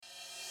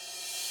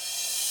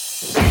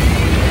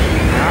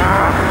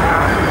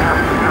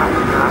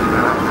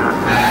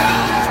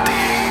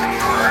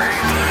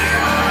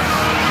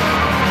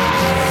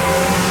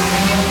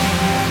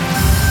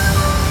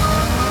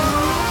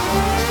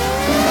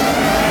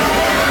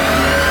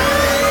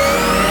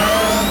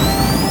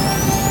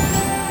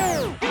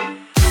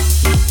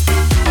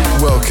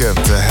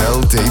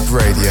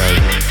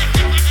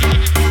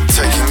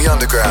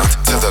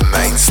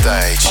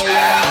stage.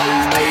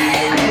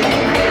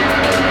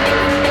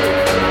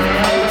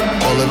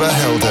 Oliver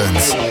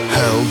Heldens,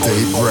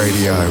 Heldeep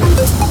Radio.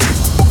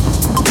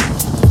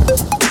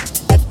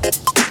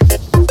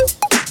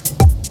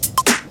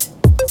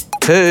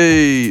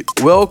 Hey,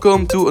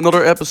 welcome to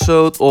another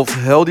episode of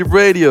Heldeep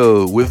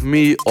Radio with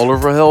me,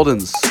 Oliver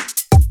Heldens.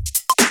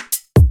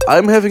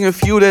 I'm having a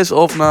few days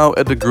off now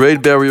at the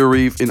Great Barrier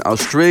Reef in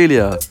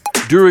Australia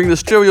during the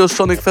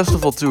Stereosonic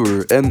Festival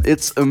tour, and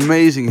it's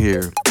amazing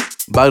here.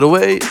 By the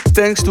way,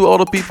 thanks to all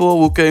the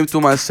people who came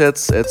to my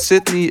sets at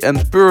Sydney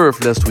and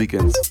Perth last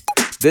weekend.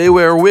 They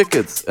were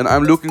wicked, and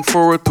I'm looking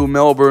forward to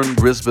Melbourne,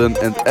 Brisbane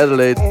and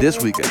Adelaide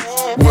this weekend.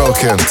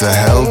 Welcome to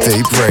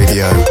Heldeep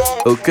Radio.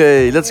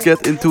 Okay, let's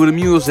get into the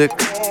music.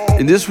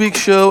 In this week's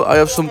show, I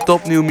have some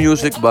top new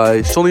music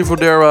by Sonny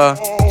Fodera,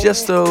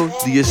 Chesto,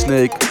 Dia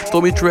Snake,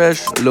 Tommy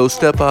Trash, Low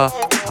Steppa,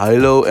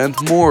 Hilo and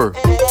more.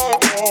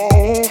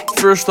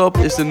 First up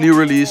is the new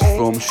release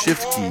from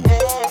Shift Key.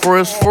 For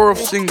his fourth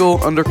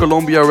single under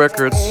Columbia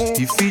Records,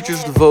 he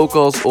features the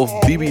vocals of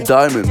BB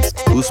Diamond,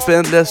 who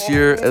spent last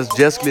year as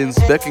Jazz Glyn's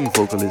backing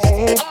vocalist.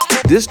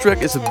 This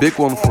track is a big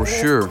one for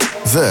sure.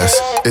 This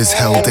is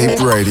Heldeep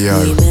Radio.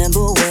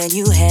 Remember when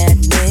you had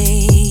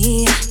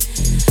me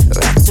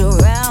wrapped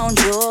around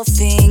your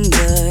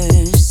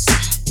fingers,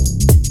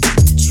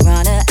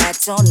 trying to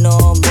act all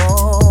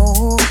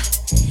normal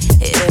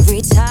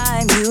every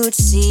time you'd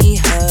see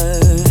her.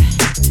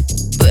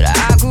 But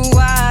I grew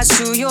wise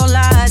to your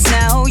lies,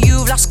 now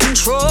you've lost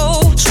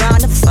control,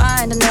 trying to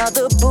find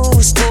another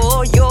boost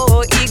for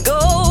your ego.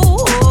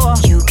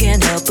 You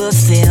can't help but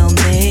feel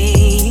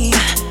me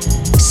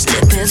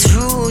slipping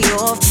through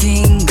your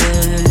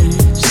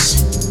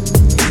fingers.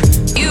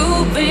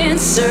 You've been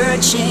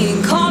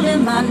searching,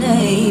 calling my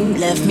name,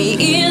 left me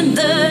in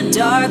the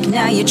dark,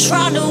 now you're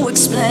trying to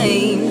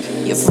explain.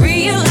 You've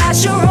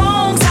realized your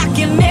wrongs, I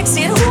can mix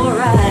it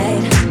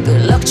alright.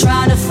 Good luck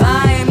trying to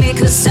find me,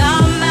 cause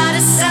I'm out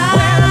of sight.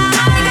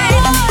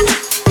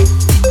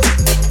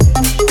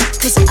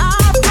 Cause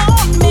I've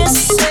gone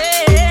missing,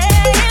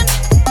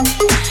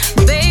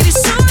 baby,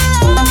 so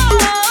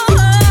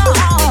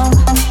long.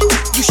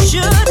 You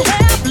should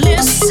have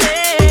listened.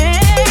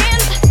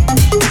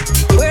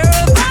 Where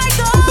have I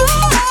gone?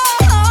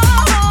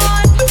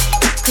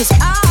 Cause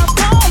I've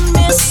gone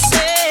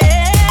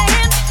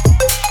missing,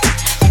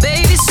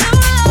 baby, so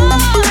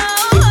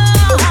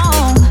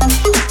long.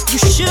 You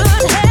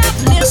should have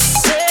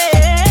listened.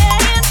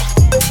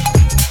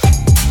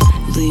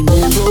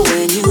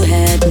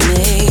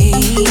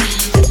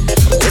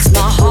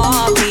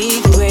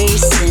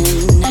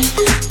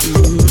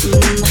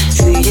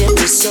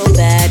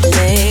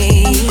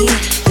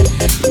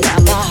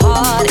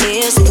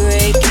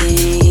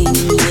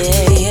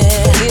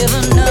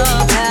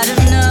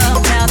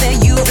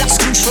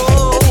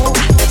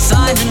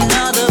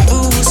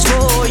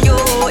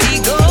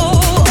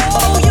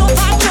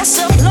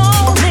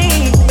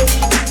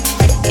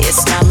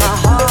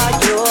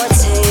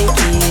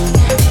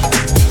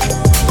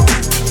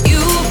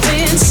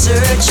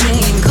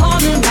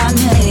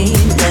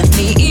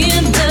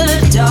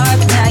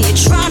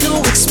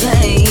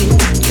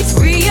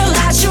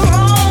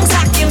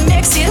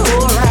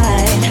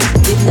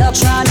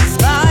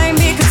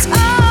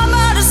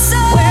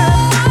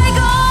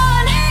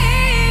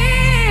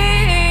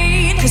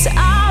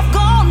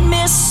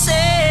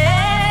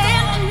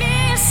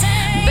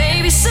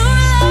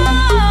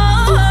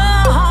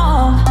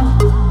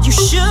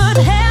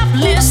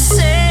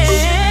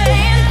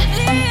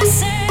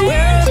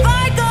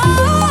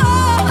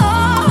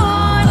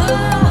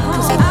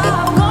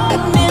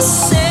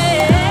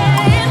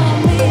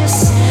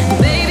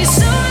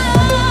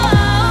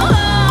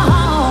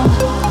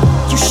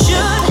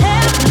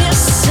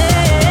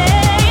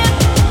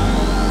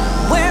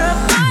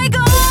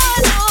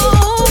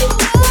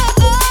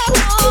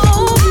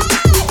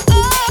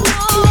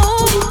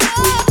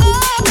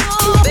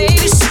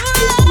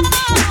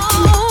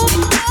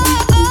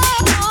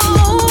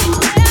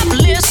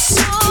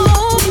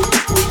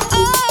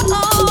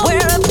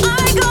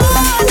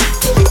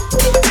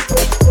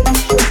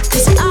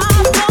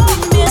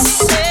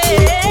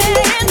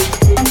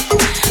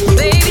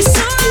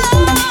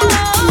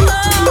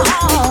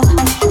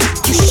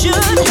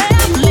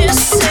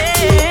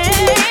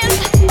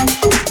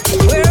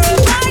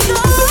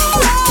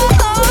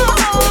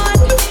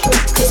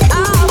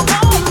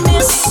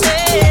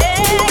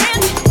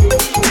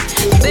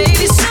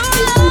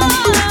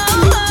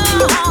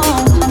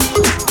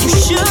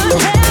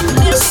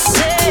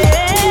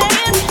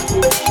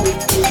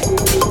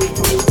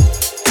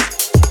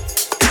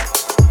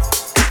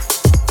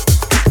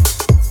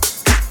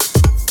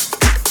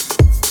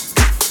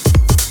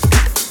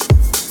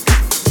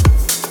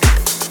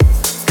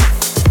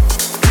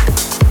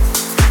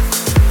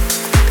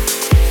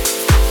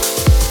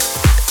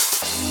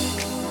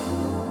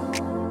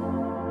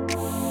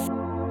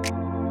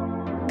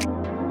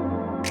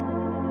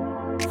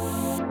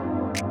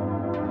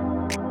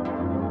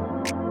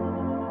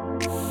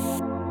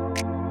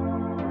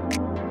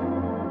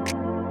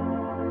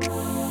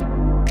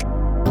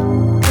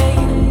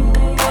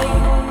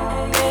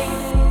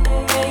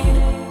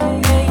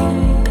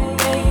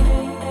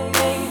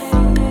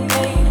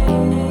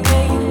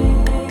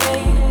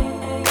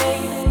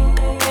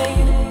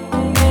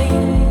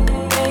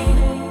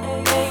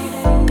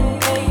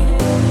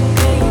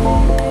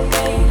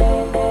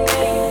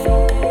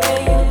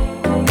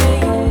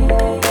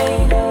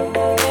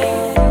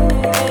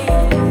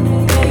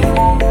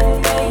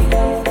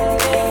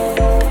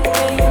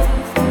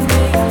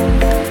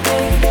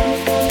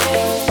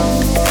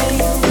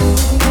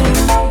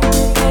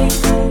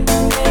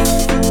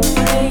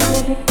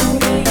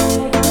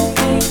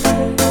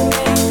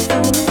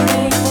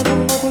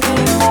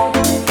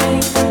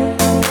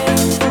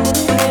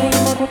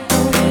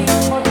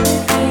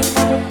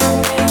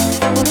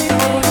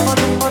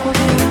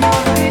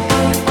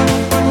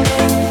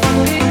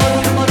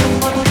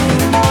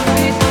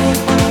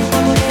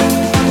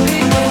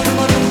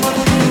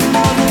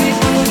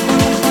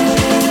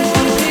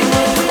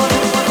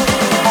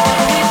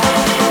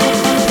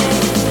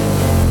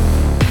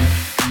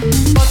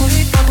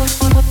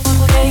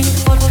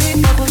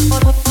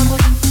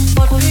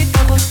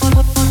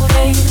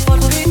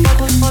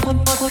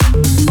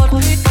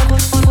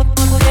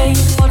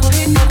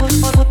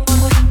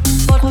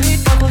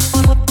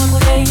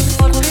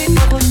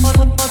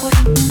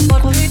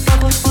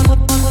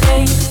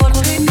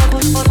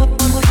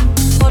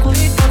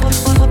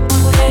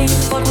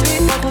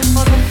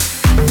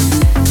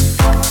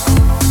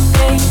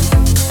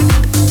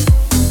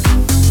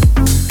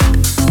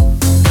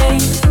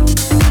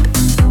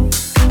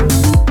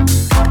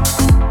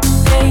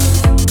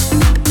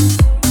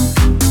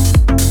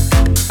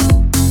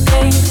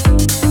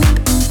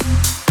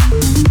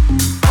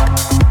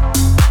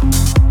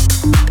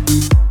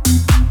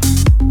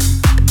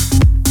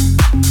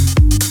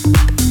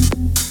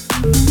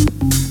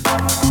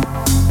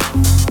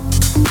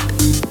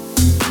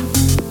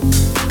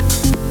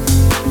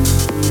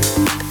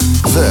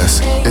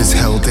 is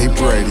Heldeep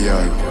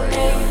Radio.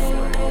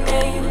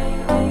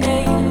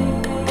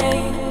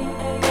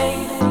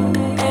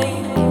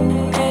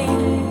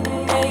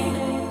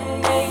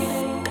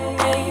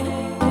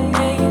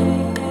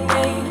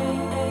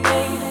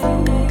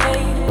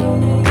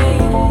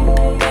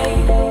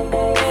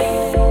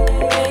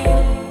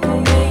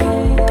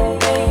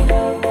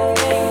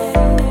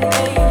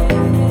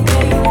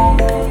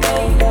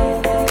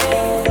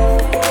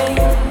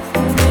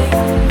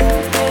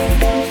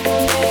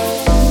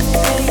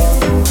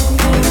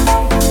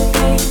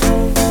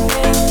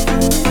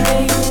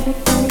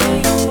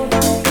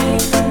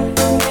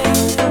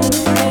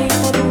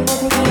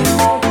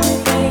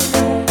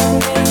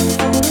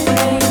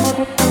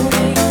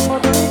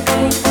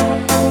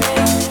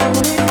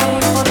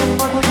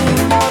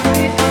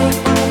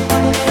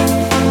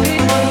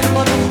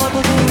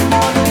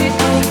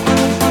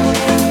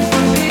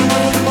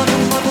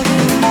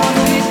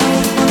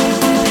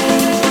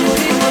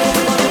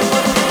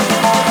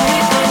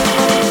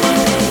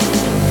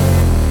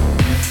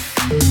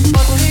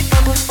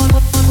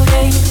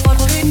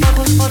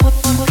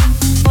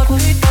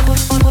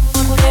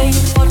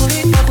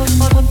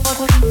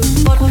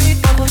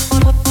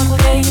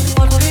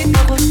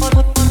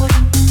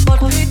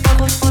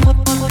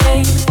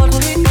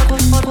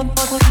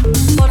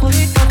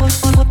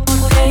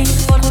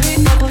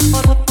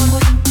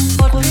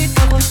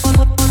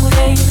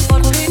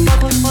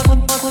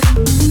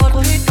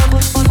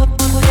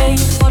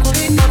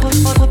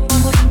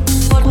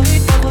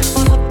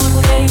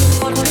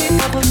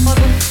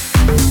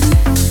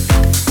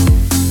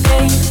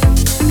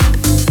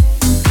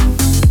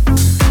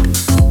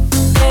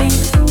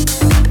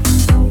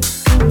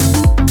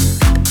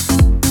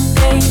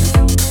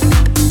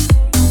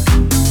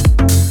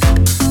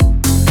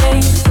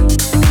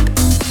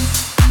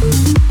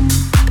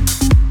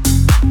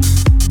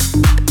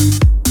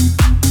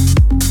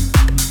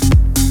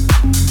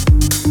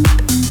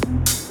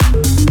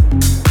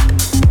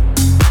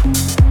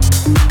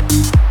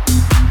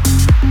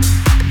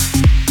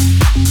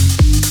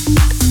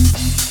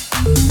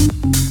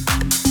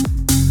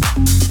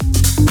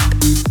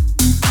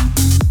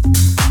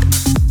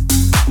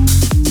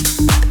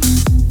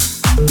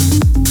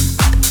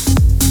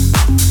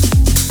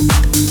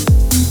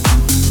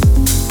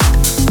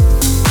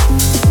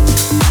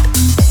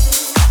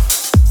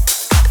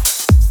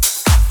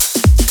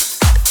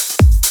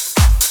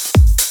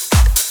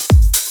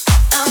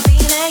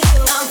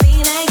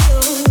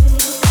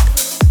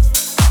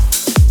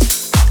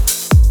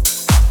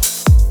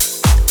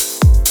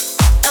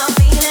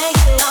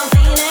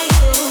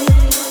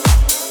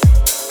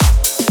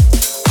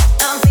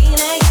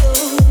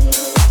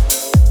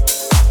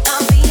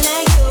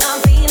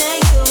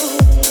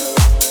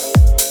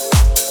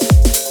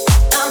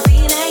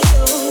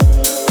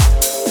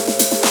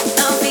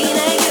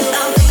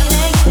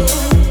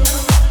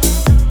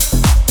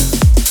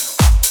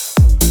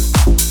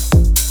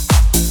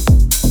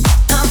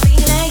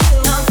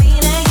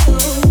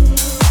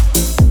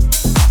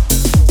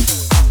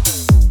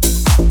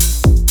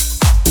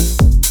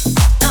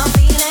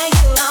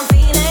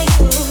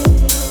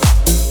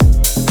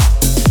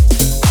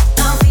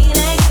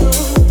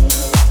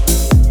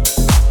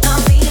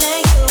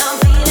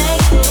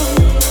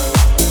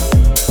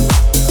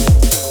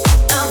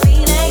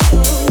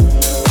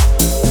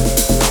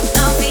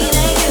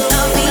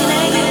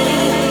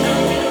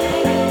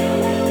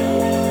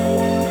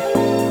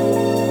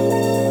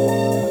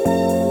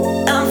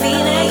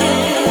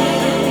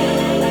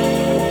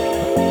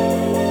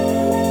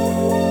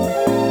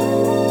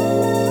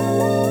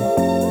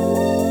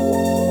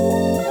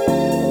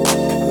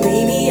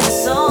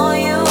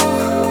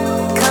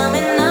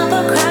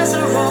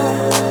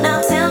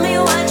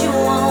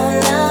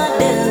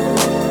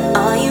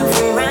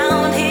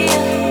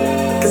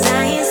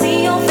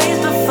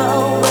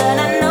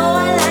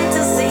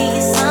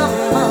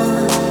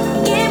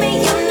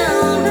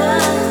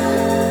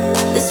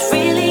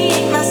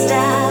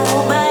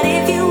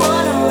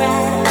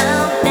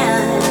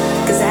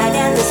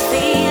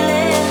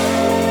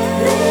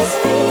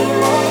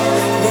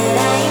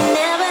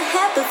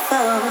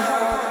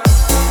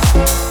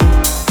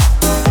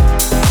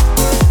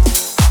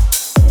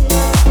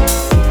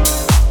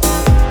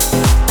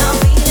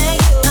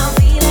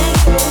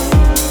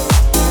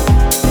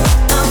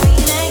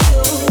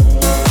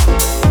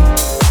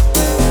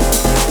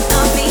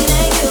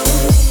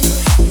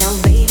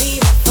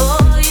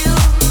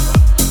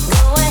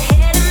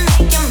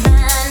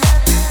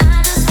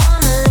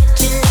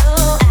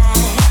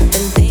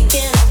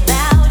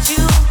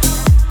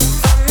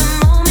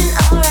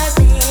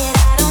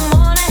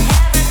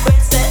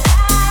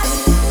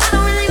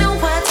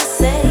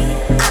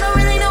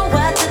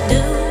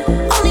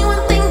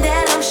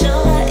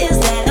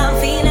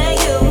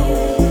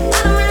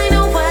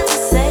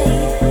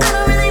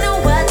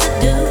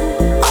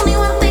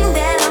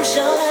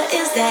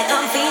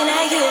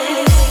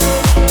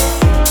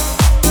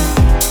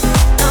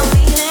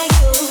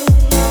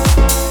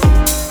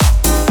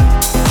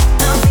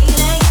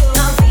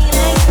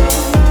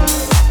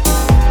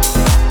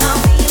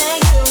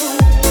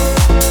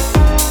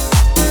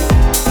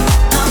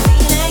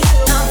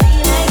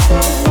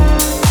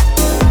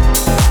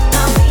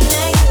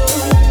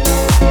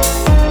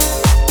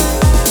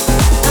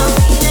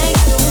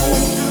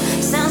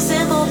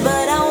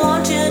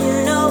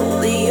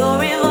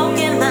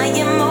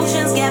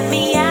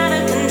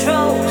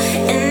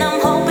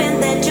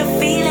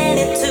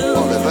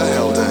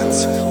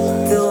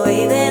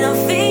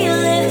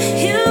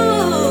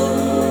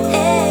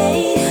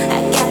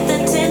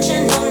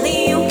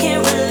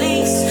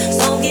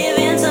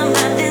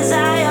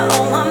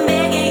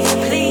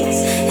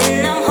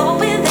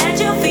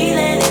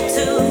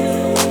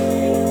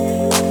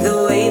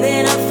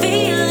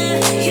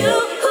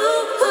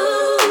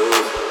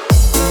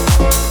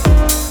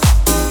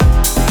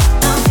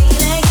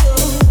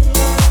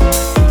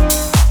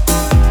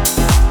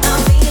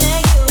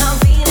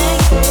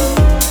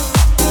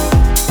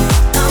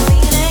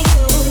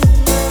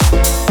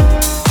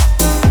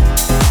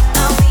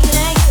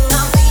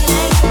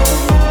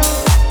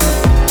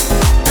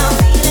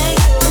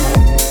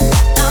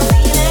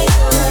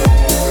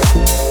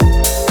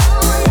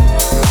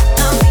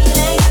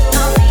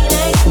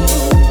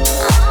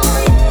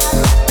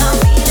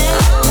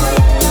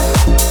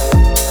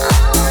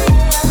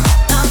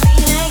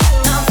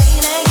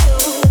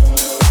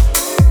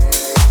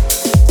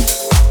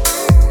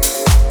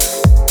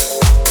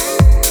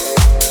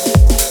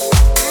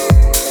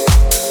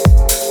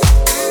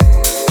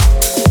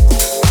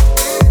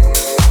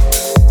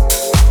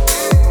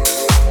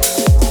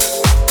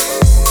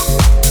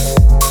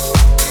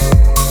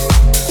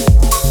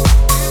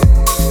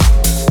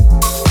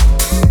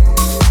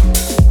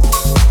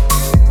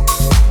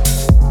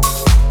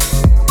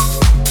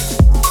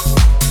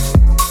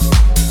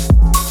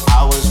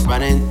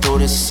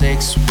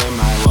 6 with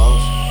my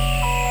woes.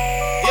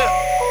 Yeah.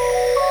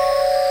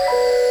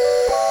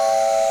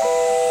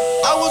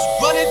 I was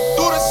running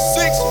through the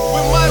 6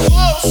 with my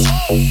woes.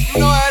 You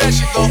know how that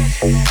shit go.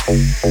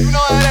 You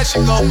know how that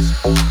shit go.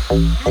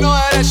 You know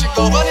how that shit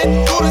go.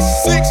 Running through the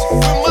 6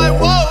 with my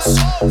woes.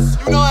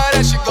 You know how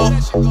that shit go.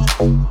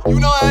 You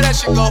know how that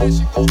shit go.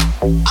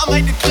 I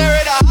might declare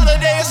it a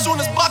holiday as soon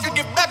as Baka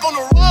get back on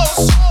the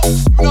road.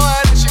 You know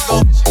how that shit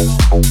go.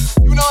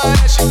 You know how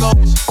that shit go.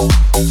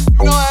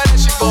 You know how that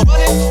shit go.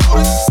 Running through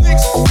the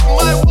 6 with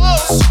my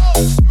woes.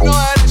 You know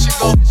how that shit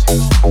go.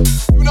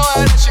 You know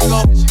how that shit go.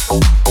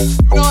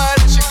 You know how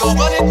that shit go.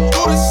 Running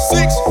through the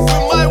 6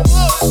 with my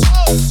woes.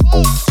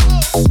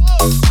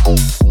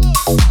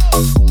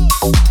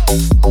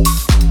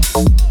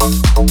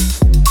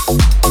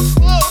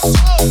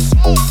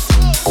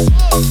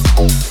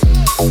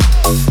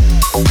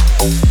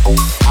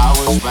 I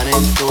was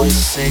running through the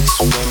 6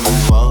 with my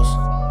woes.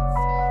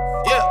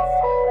 Yeah.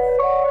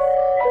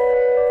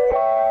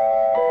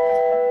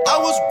 I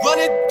was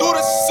running through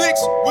the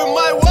 6 with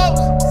my woes.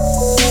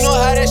 You know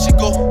how that shit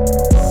go.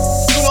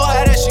 You know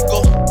how that shit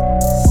go.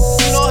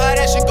 You know how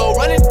that shit go.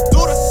 Running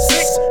through the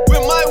 6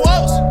 with my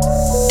woes.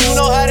 You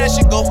know how that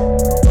shit go.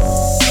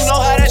 You know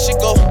how that shit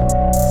go.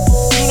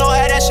 You know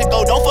how that shit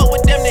go. Don't fuck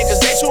with them niggas,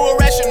 they too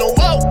irrational.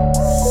 Whoa,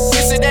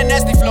 this is that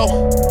nasty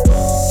flow.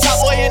 Top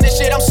boy in this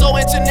shit, I'm so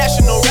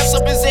international. Reps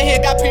up is in here,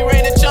 got P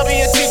Rain and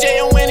Chubby and TJ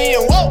and Winnie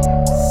and whoa.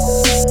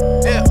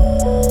 Yeah,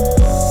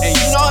 and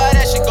you know how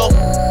that shit go.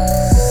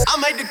 I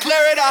might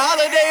declare it a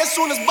holiday as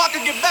soon as Baka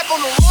get back on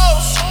the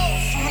road.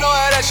 You know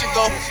how that shit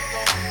go.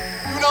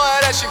 You know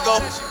how that shit go.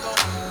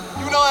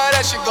 You know how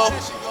that shit go.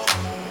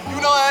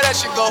 You know how that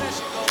shit go.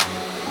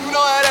 You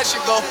know how that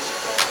shit go.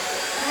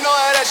 You know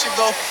how that shit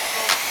go.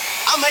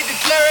 I might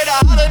declare it a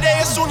holiday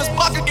as soon as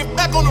Baka get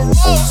back on the road.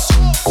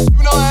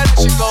 You know how that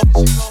shit go.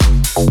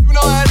 You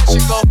know how that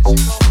shit go.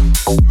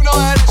 You know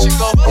how that shit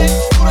go. Running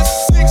through the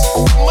 6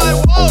 with my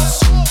woes.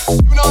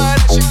 You know how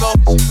that shit go.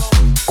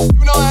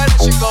 You know how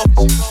that shit go.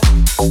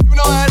 You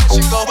know how that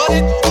shit go.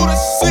 Running through the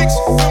 6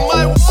 with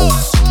my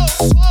woes.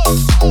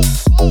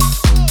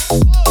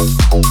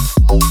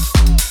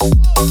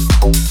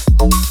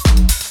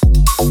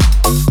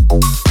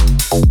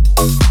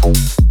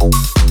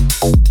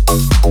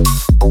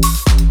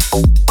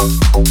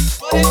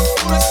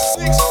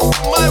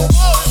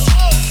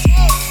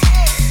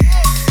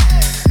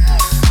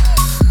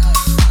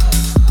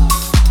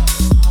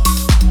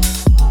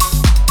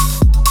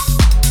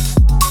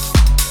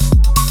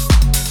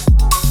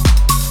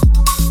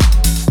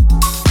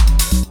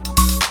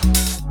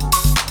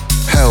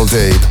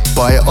 Heldeep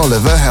by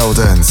Oliver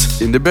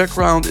Heldens. In the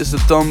background is the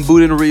Tom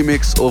Budin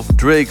remix of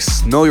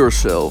Drake's Know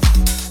Yourself.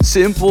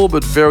 Simple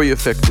but very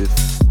effective.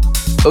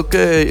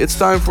 Okay, it's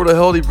time for the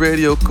Heldeep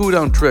Radio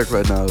cooldown track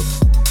right now.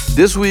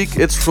 This week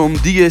it's from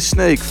DJ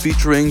Snake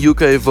featuring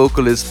UK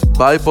vocalist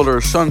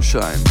Bipolar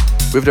Sunshine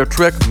with their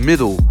track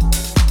Middle.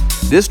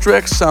 This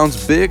track sounds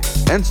big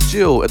and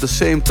chill at the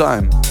same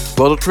time,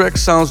 while the track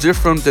sounds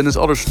different than his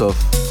other stuff.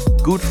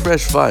 Good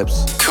fresh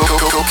vibes. Cool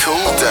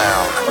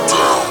down.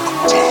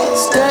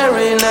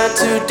 Staring at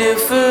two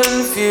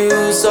different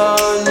views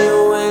on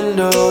your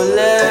window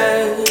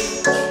ledge.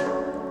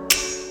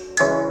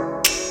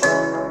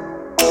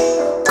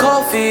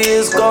 Coffee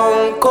is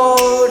gone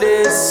cold,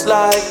 it's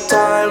like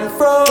time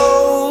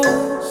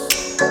froze.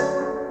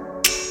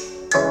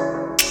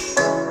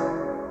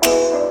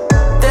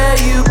 There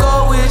you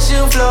go,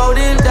 wishing,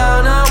 floating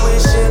down, I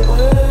wishing.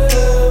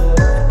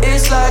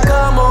 It's like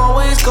I'm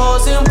always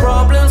causing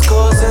problems,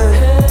 causing.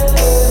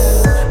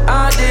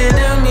 I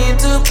didn't mean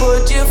to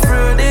put you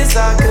through this,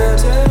 I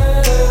could.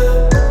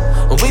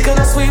 We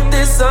gonna sweep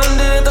this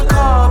under the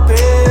carpet.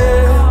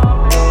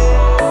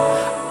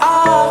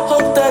 I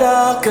hope that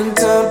I can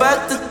turn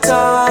back the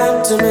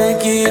time to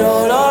make it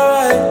all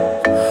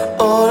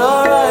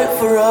alright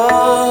for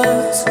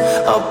us.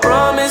 I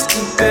promise to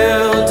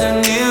build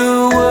a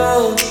new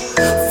world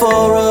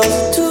for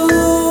us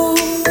two,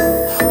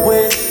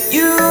 with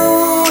you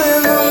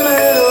in the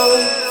middle.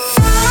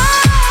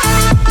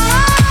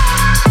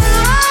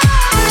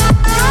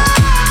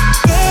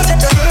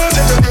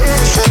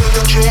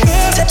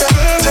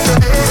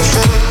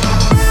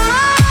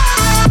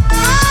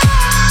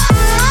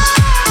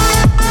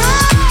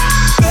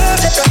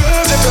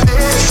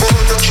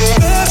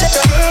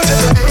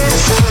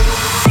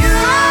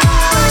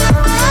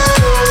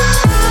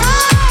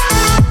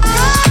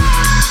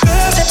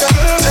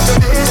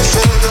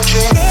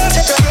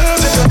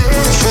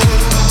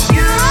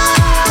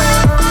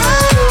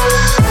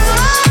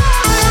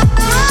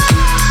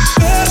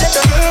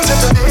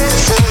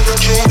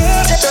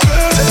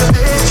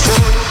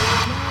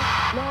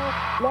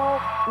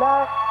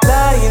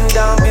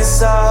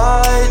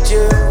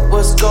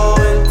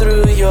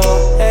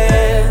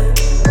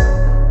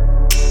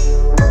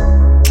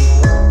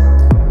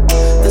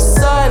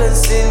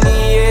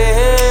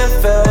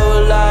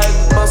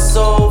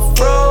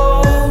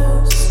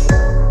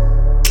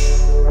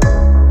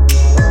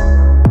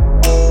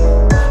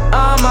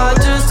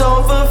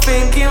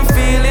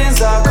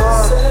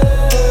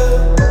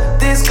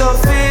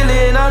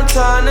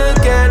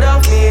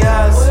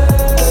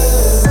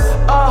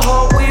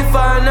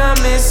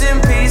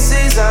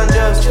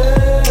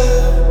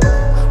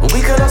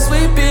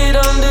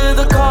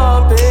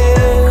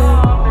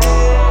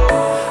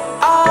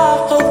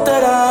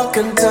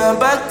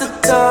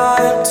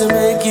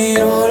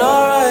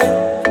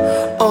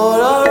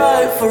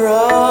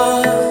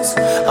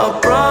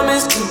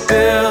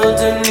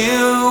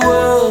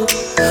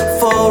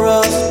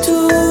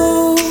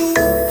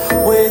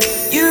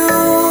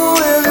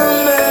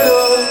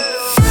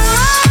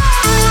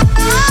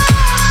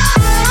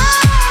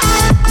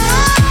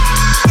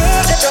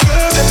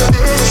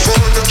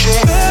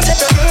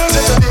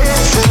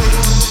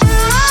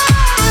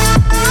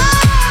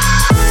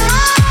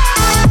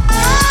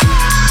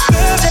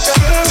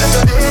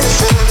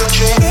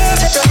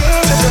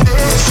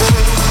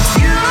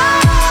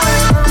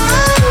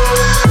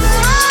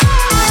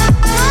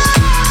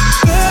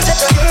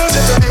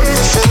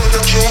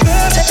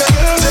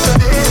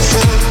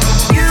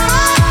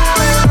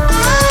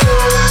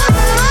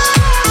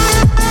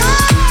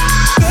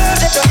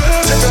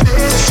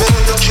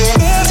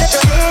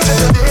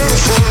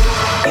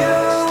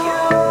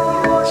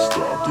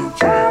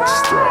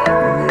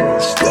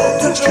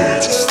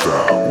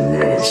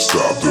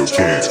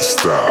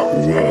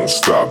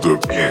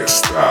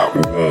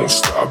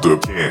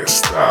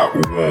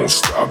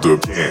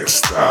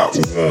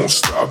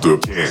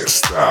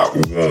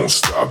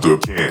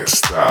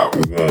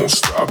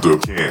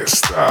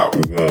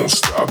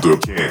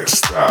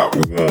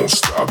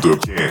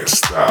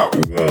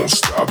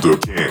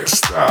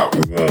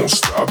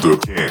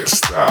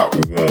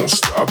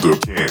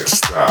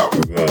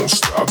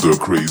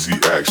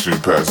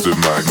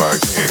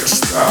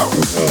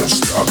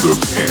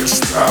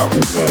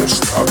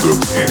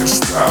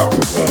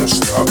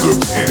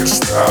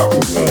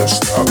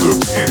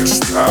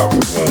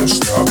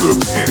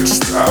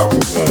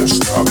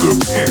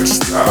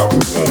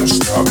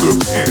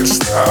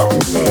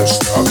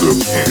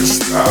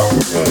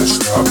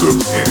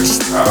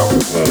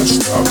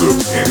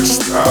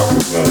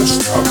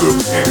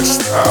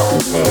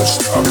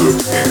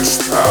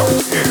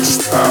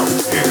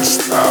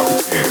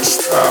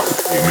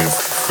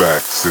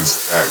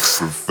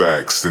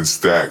 And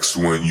stacks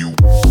when you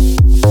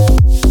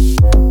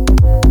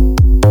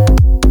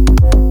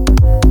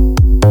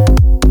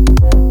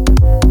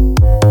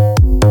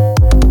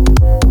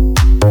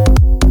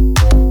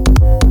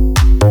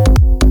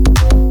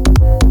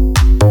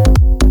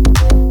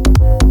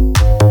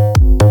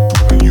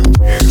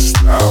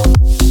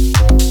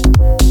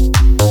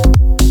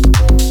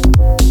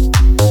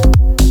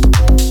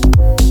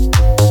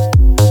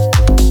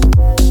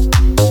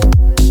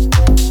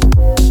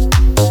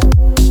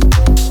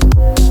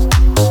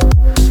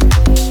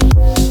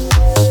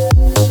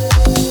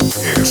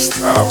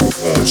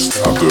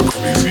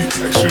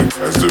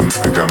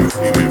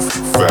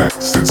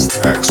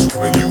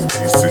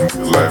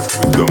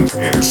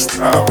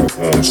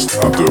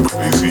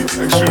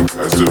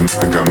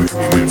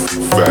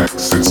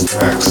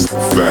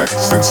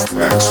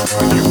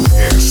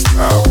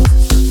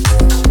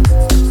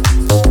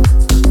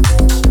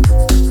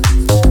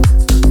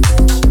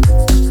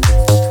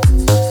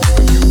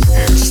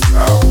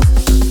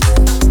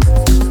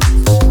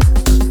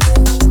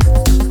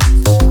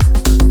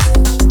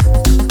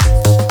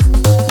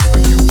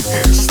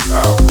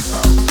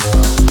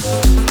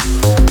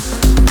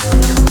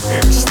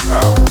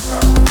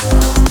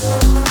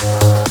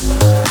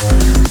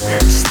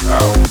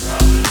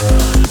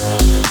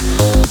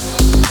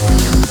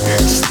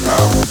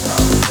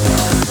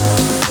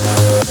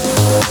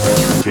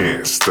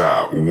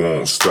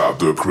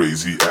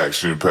crazy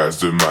action, pass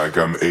the mic,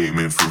 I'm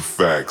aiming for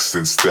facts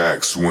and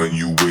stacks. When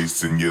you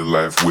wasting your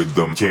life with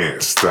them,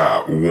 can't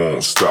stop,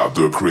 won't stop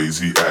the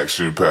crazy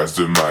action, pass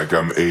the mic,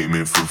 I'm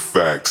aiming for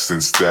facts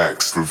and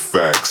stacks, for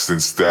facts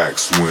and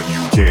stacks. When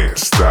you can't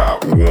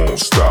stop, won't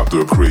stop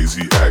the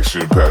crazy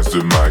action, pass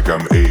the mic,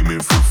 I'm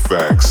aiming for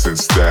facts and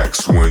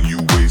stacks. When you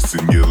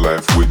wasting your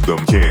life with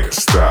them, can't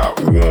stop,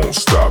 won't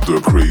stop the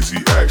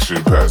crazy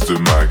action, pass the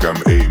mic, I'm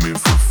aiming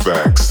for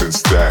facts and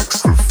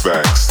stacks, for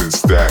facts and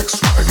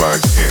stacks. My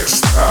can't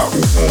stop,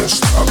 won't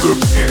stop the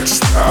can't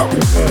stop,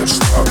 won't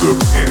stop the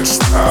can't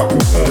stop,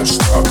 won't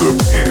stop the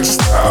can't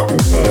stop,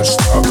 won't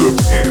stop the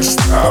can't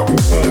stop,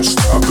 won't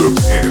stop the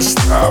can't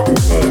stop,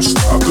 won't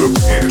stop the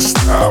can't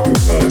stop,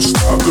 won't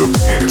stop the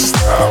can't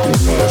stop,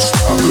 won't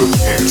stop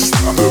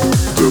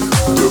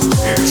the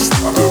can't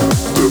stop, the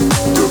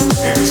can't stop, the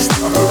can't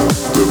stop,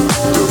 the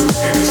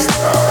can't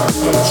stop,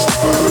 won't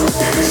stop the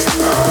can't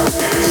stop,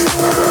 can't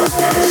stop,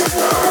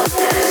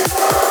 can't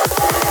stop.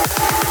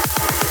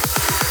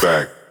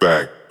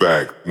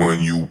 Back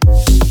when you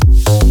can't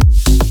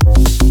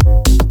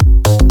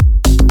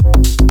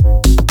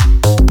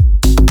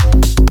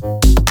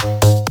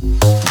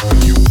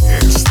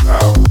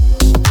stop.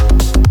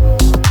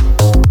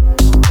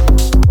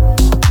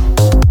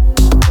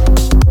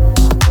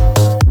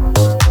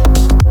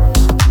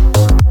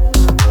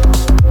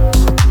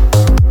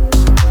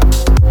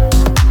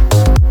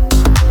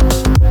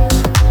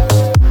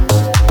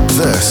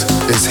 This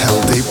is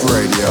Heldeep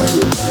Radio.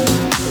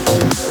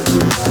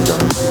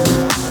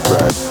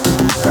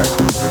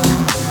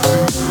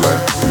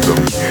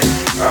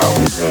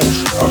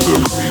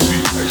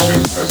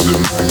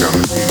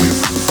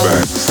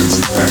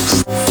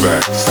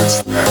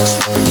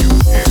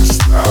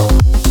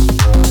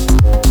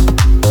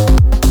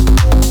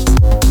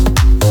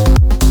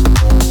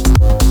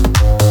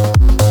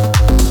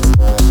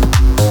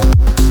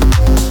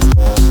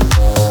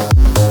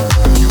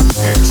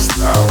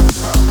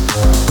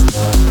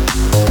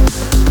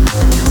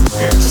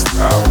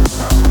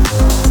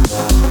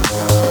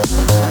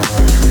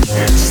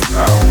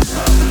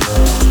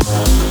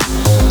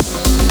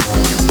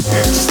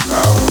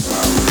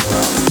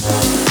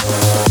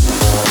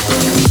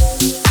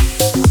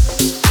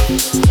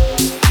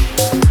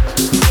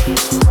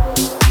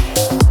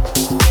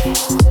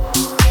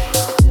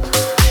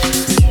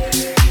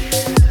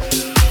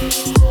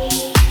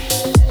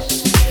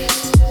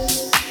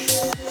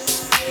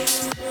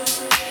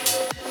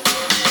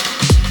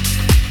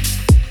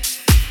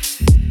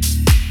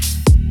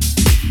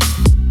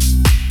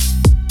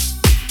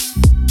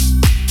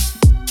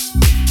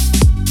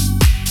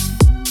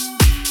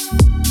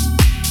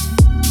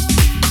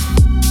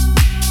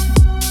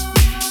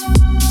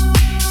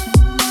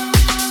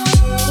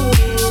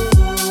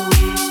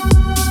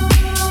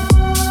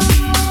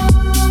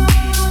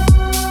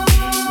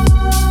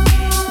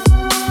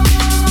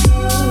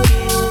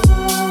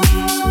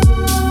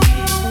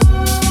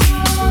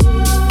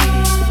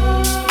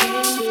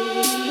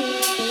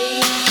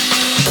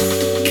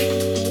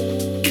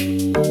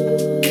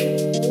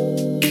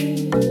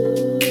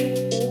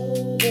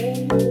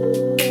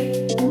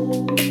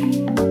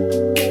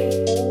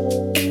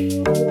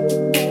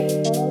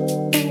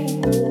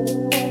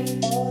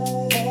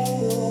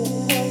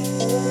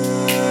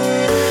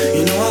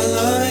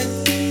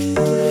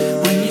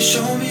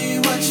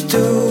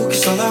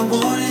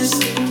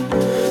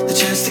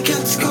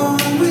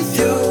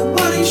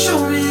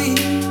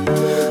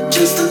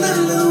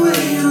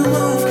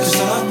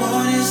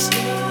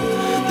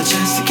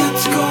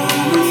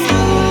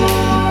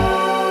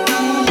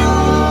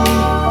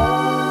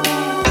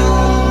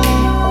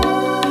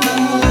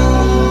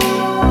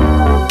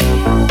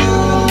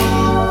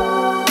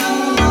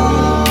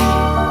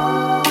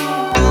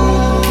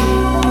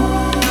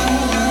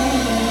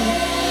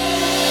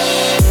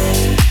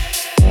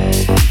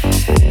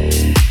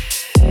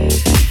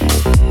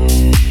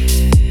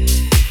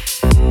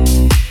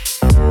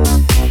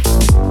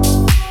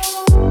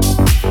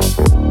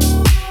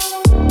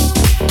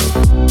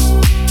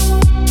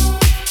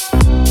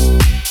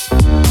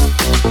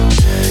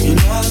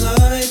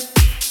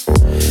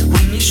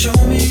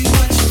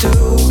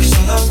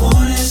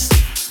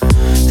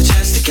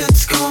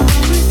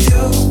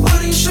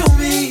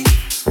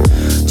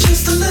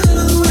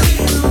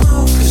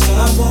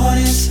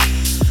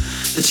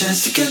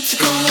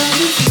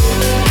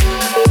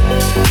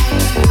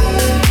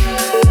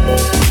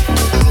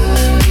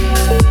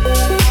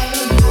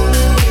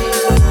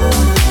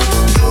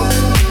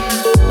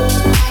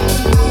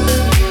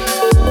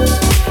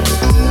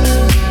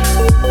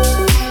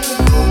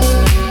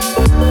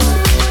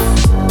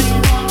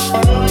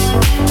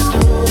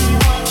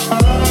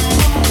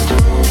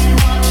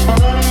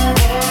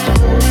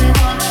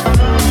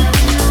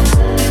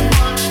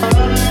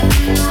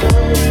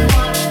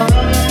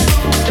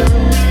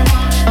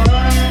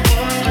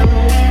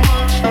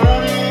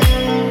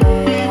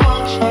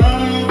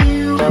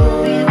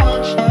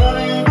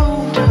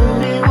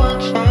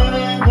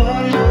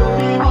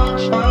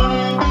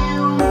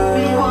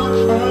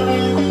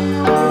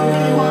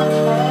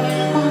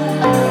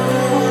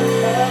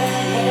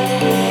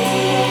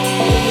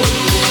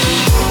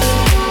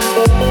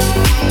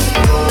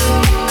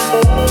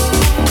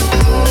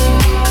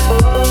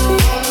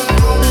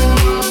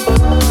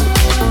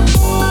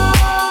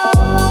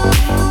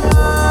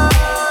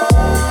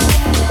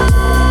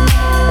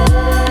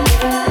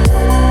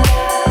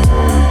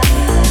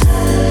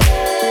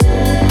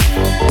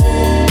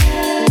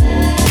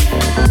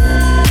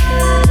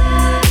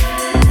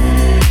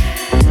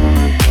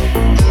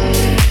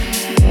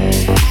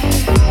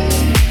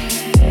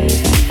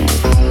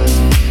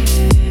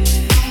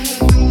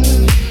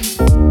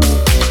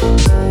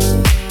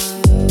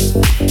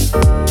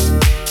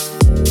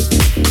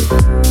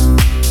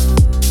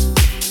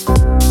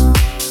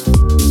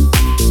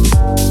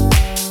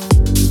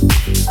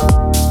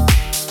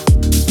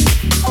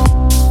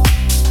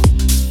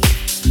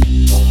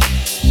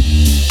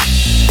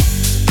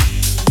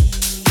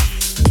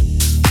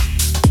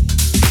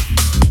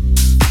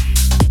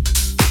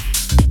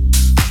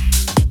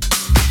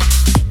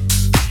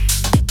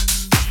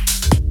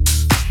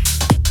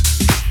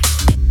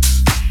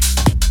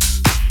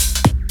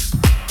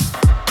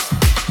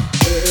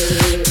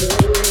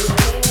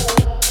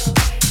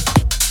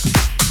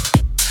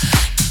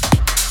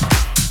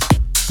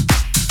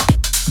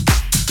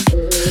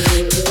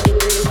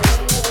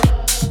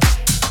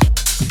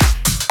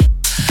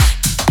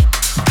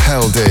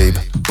 Heldeep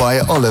by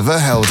Oliver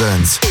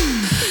Heldens.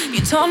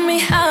 You taught me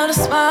how to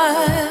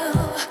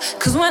smile,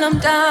 'cause when I'm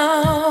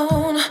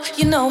down,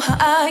 you know how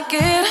I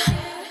get.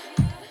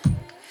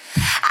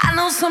 I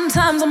know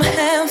sometimes I'm a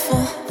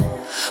handful,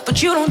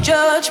 but you don't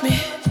judge me.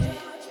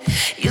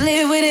 You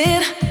live with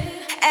it,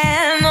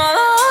 and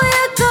although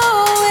you're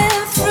going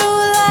through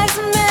life's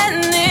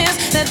madness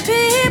that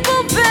people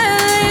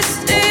barely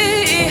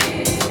see,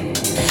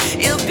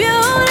 you're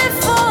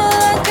beautiful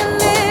like a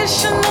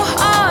nation no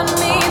heart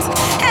means.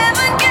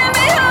 Heaven can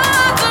be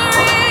hard to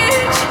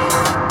reach.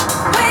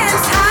 When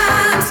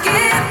times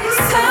get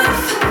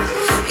tough,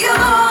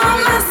 you're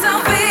my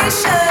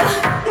salvation.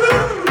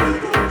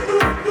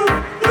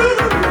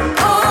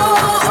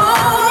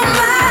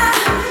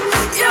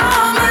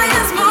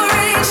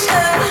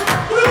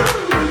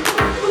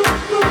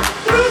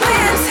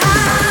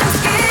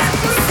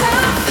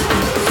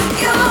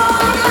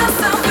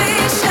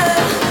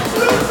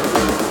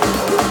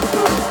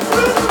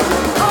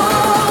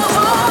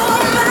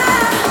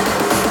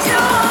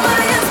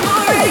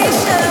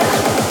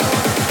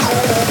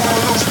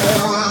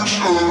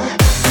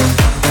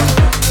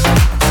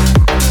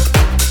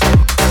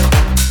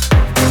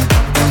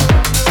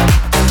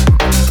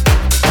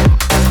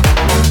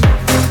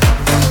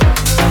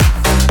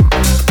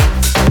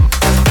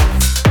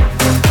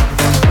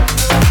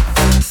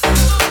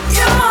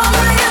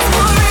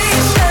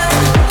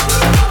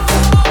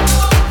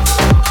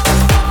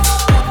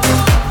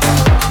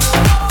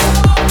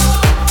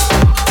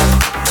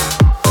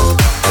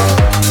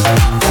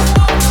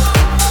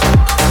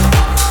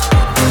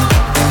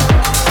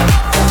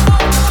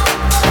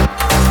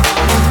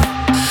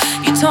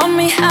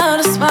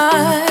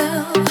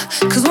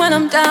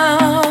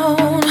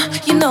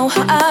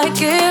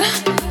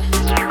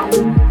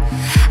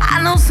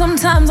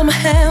 Sometimes I'm a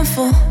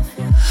handful,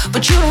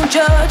 but you don't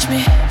judge me.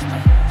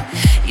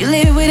 You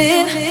live with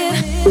it.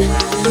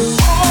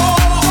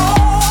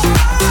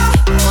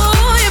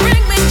 Oh, you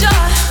bring me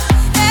joy.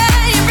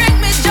 Yeah, you bring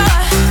me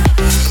joy.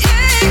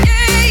 Yeah,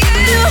 yeah,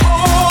 yeah.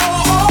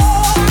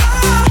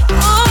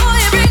 Oh,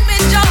 you bring me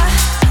joy.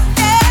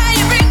 Yeah,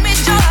 you bring me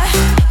joy.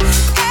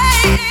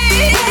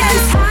 Hey,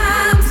 as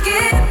times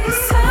get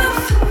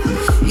tough,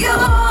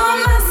 you're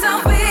my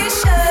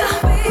salvation.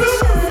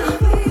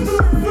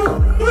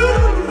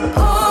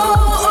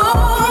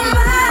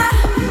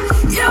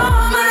 You're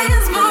my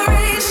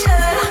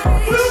inspiration.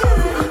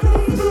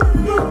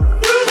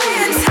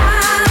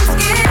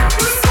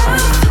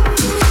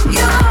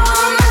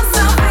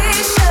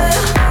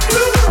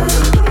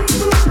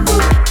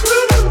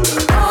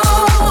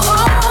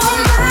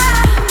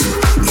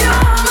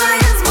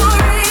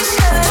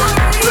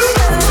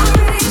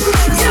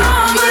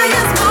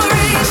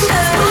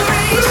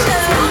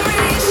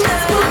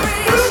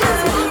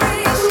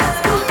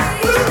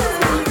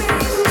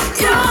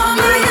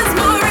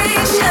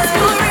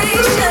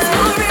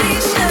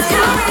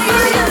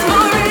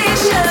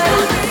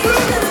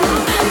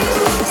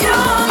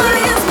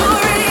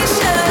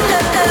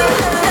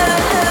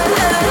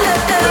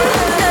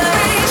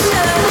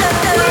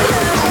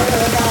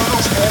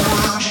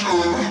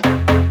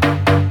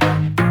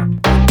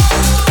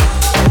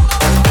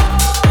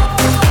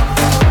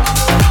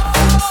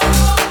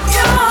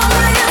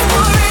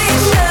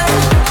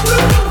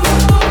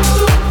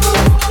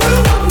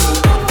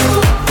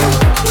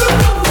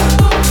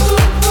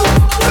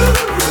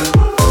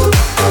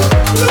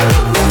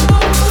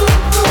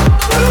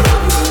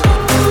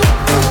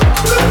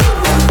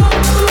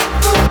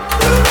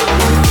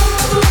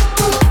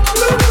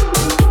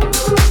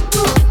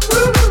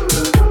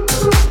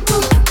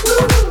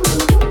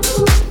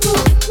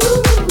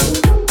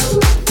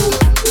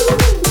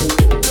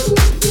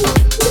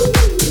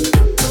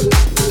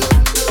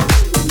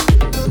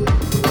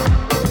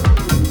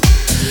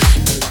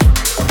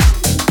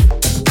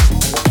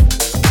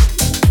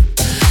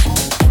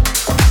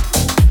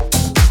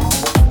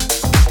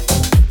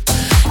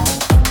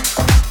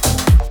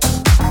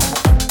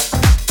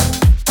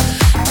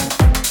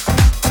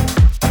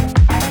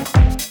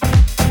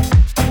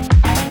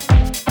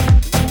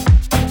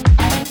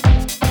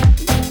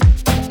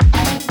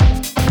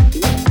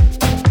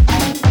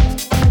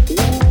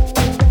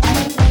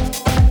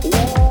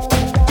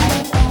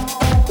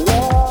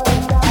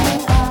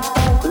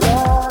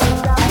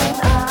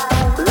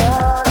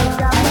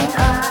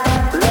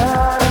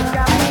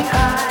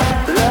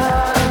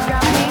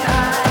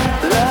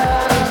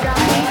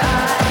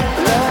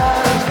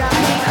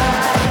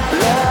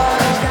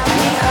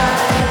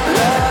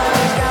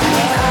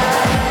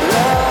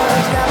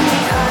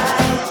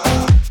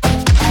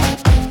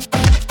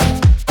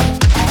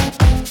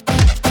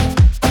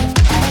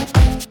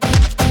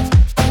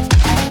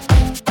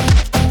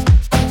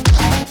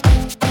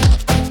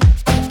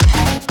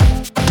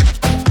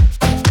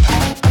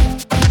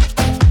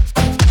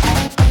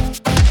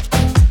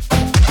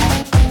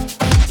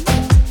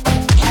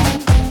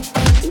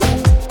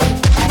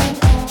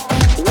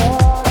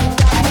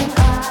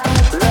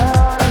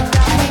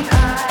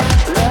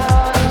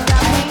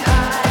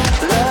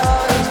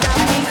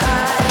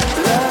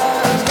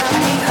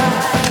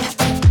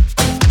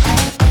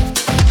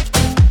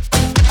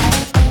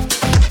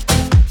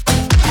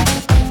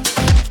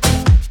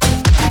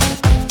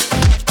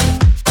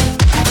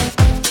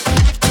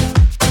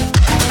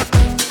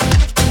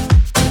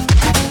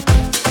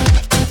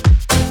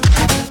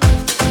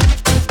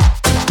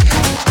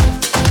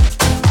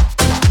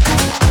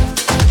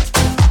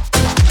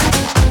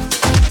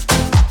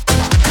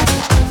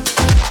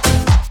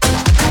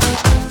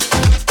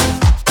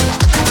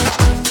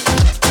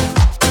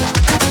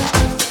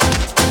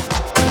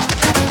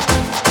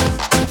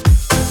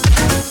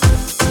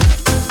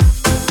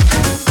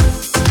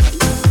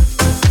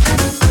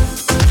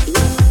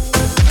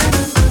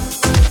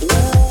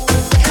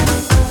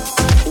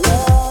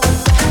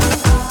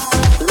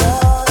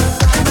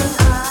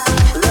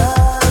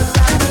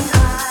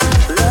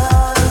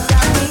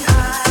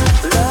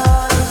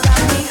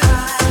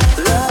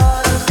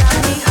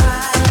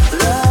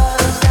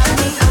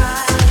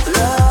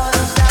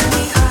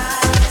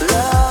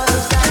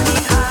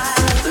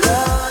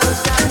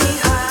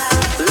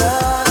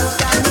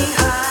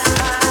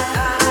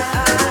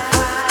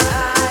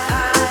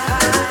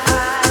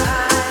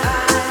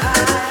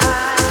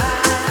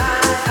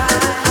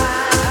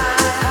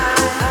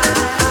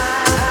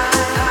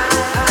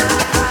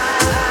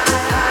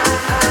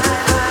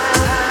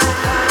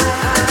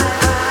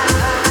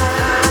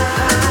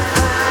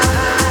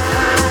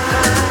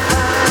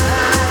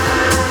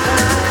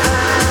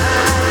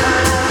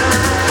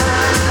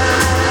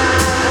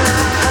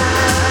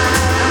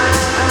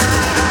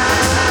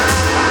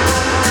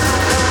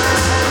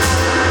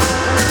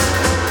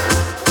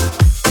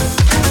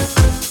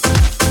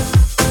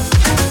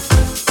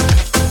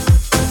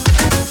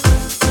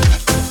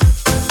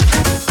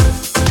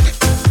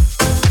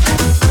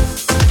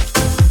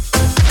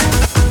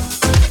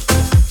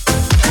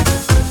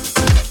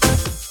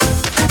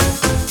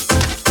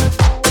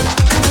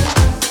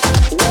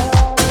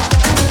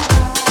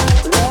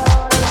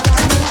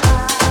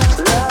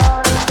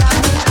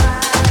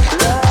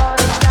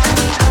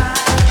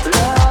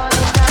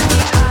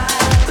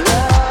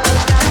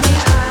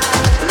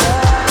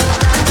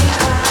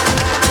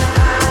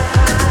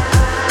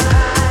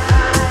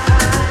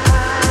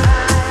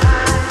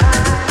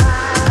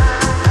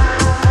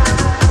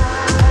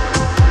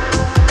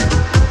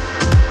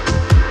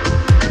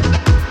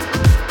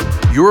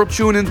 You're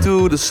tuned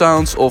into the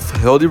sounds of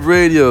Heldeep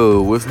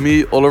Radio with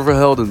me, Oliver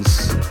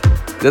Heldens.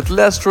 That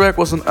last track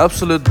was an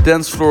absolute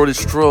dance floor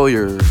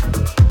destroyer.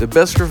 The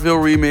Baskerville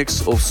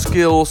remix of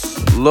Skills,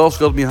 Love's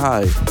Got Me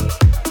High.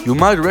 You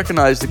might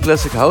recognize the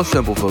classic house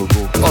sample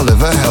vocal.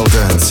 Oliver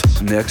Heldens.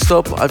 Next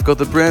up, I've got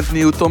the brand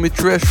new Tommy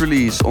Trash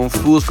release on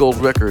Fool's Gold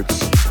Records.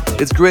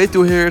 It's great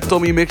to hear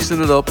Tommy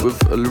mixing it up with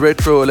a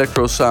retro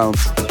electro sound.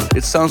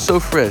 It sounds so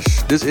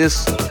fresh. This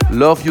is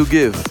Love You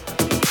Give.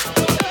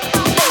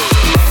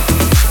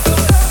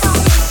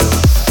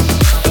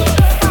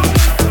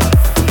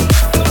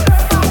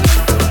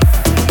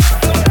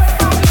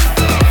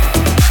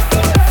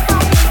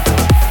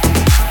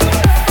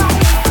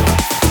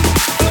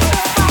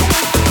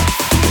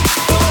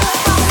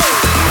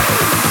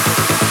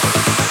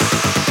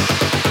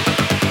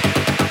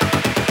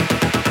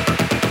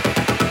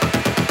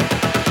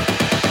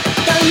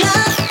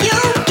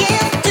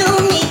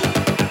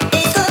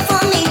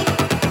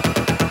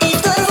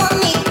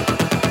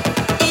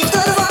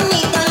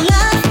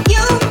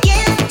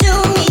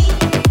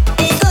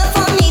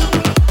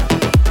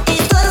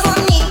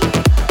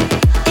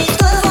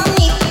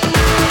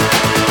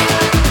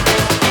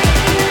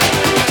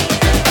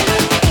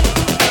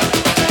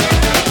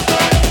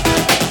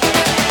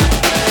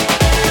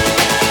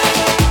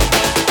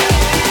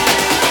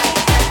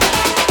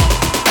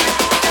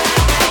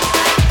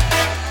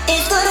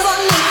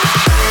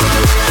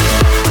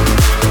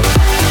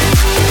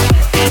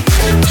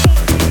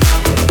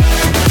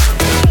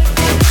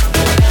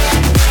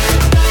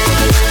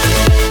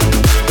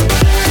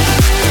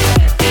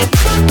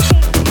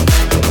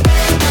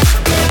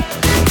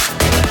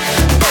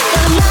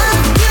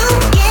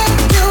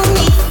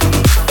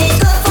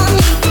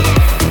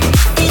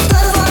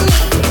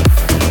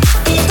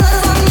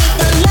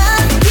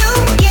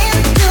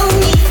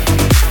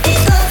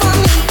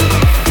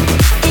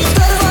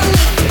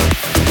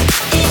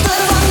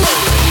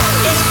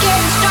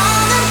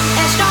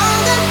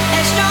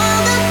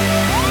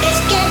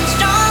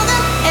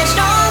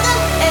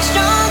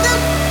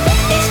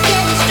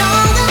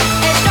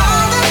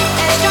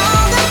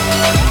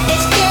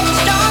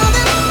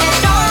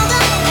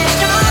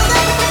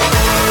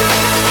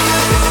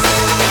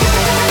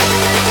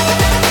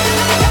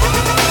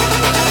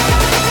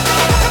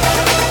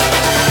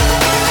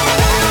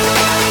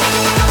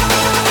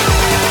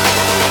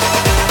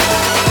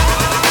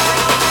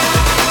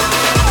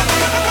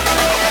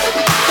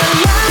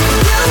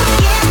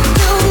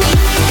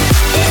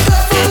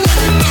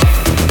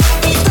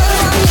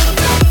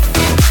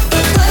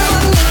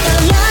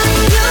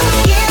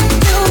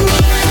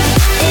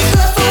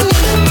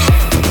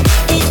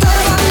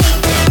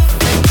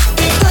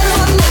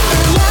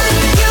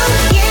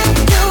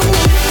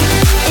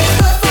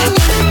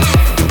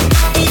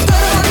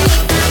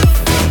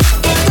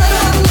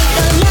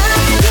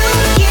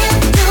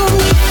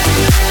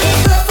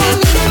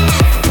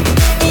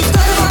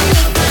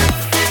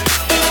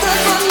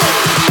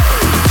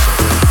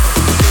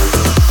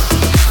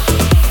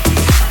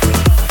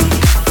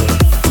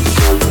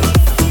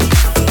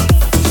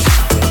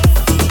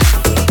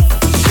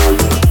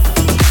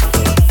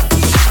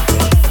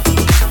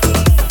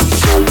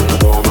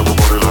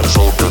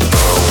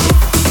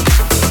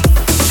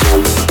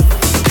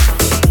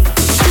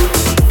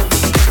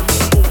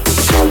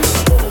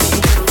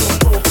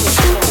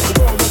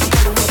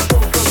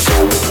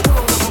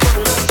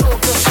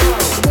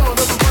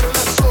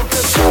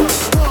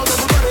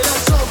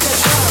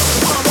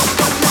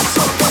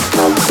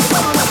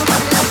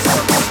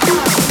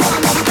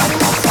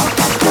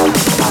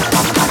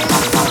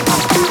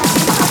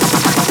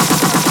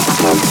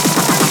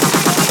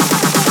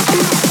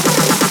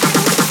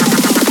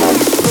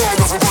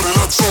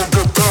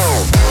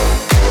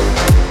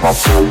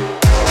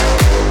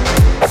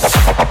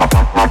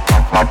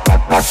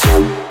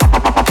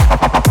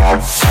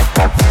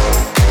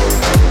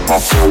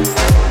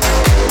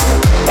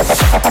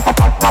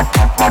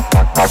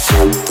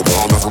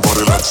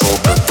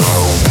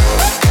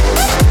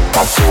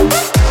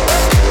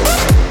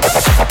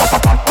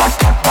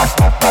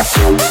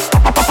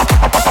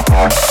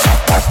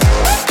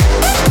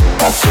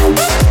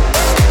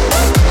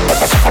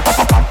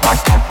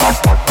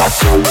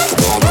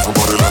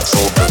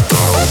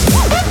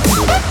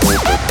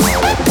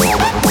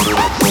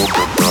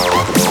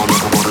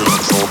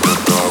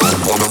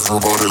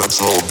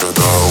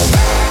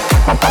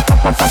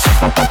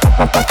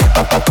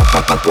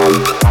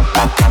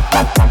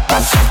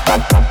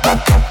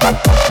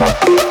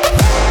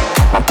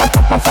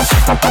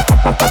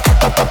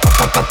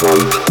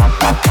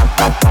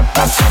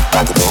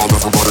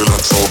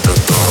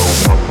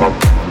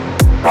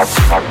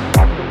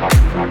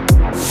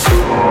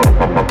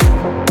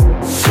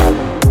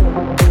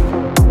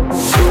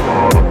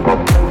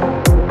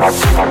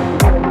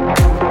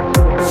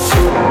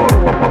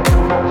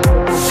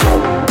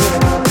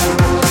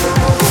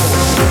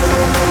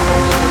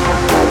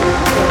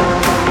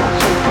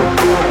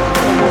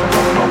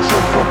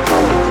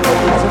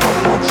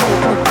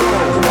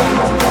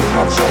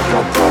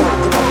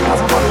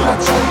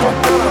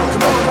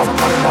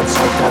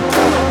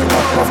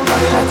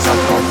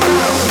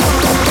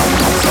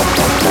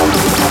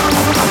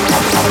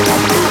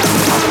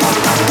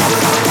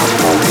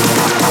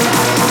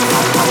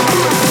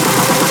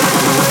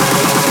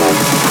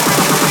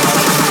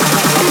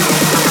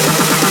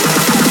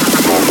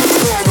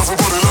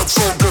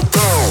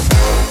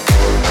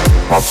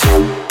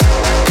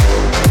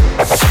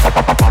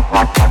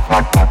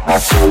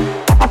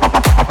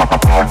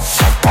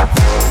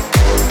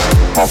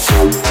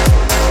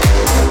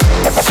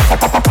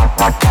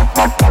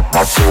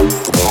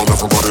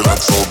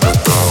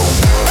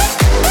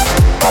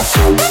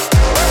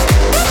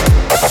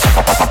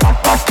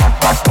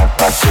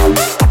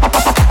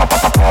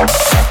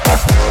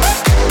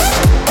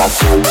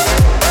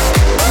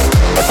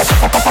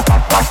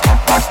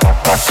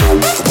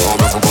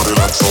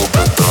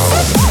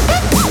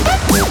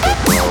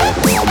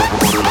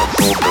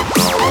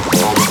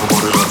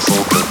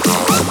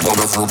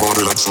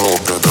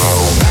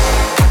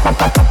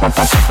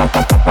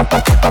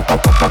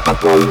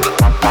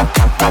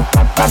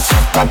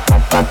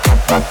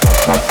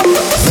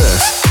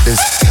 This is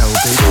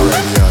Heldeep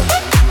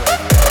Radio.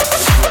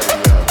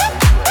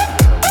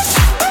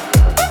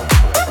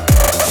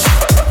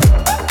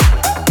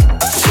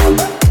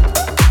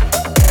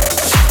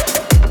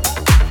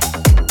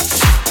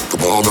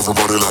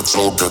 Everybody, let's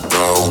all get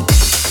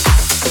down.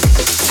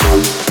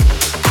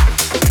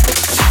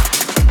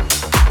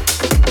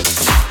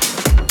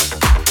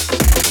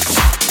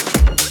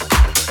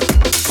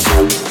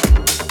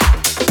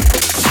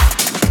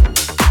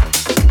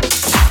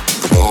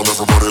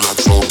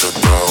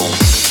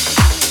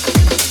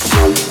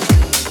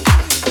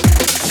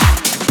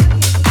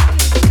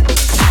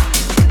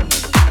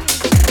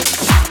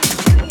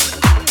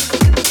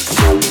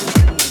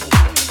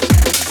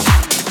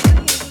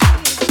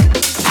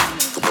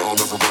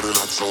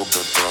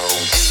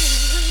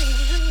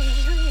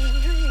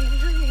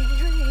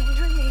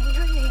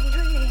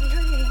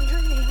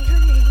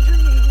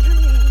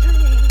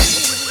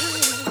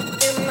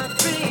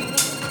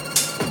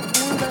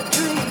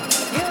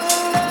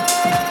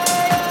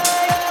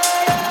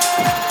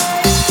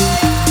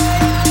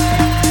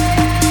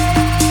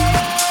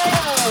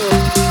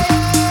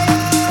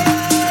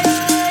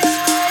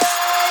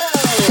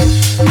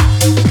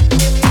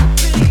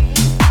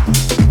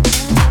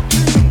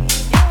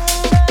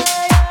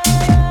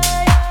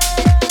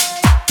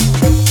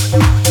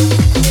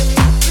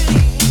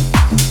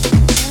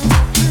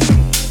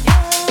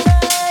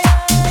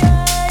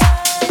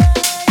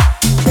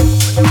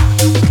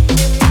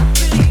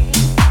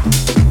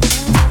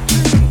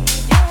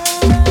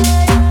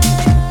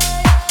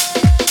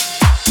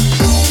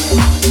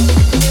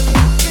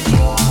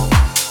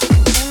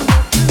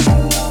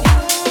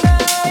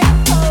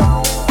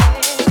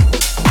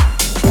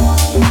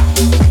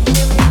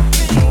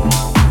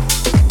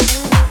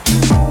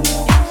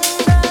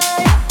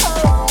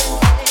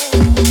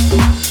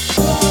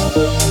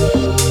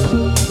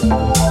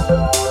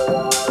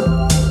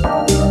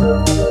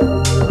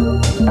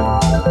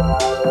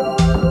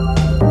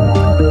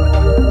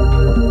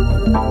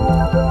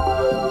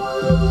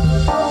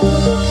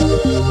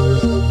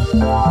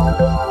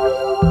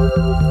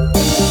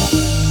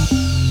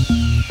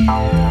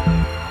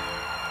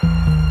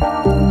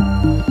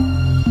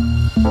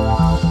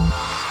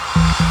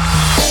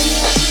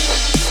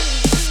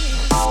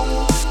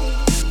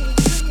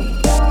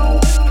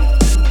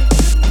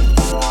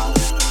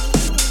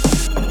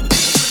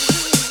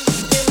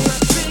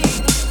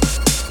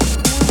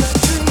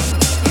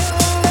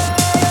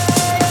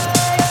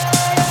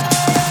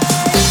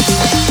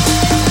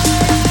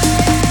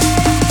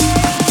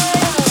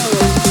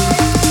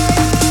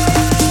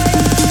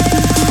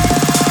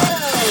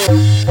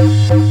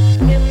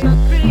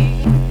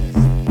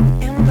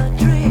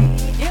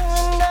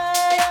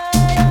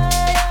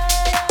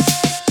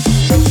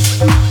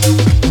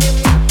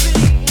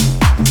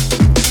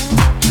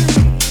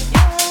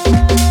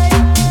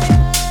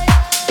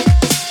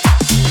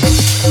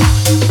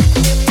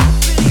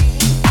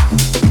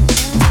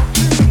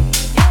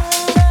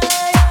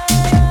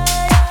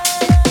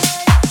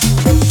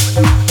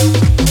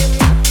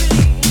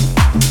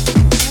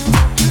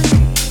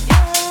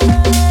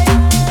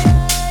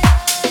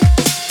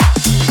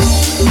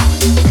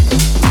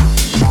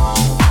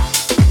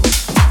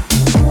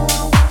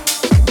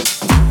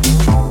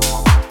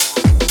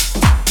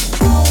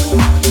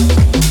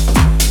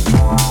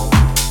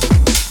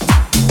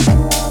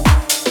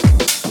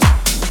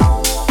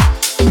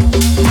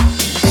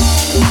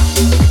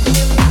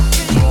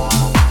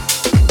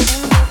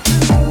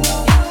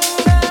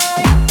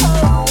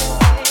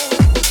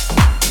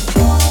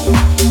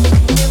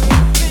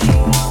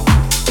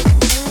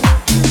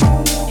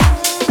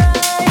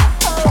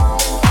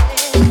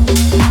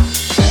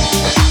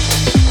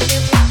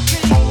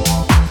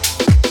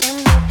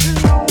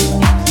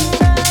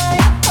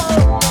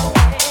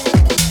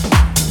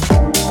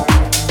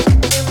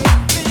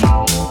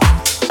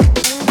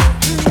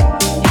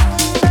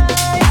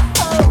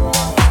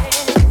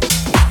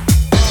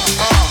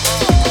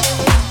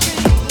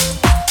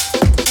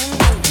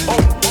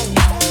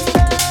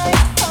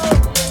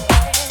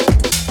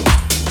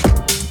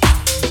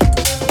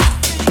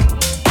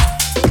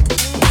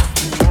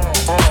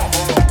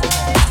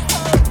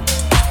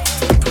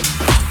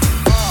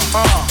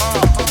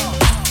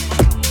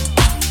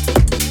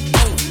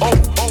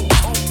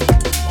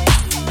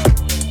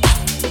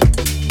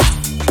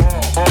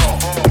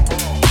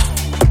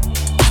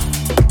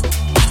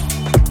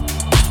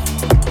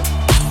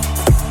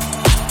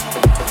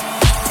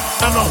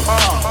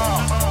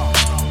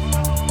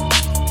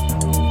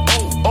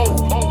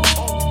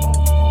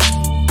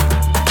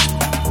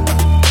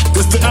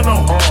 N.O.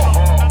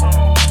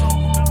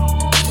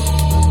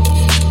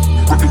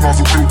 Recognize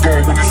a real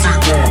dog when you see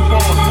one.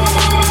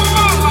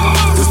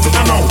 It's the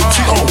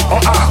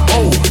N-O-T-O-R-I-O-U-S.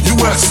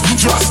 You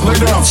just lay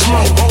down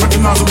slow.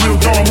 Recognize a real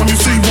dog when you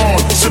see one.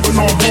 Sipping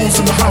on booze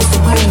in the house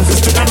of blues.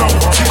 It's the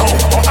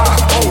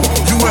N-O-T-O-R-I-O-U-S.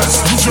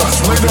 You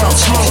just lay down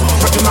slow.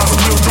 Recognize a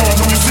real dog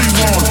when you see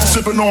one.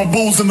 Sipping on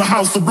booze in the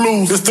house of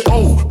blues. It's the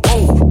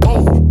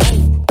O-O-O.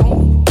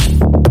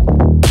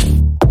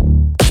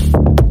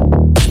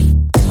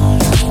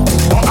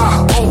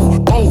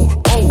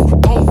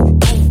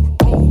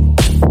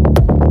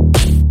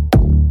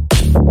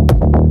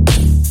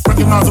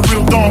 Recognize a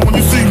real dog when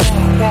you see one.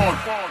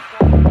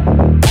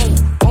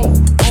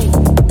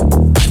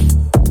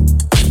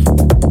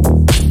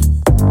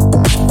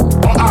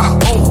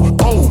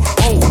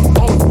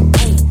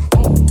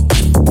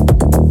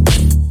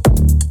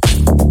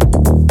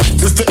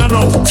 It's the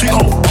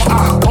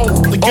N-O-T-O-R-I-O.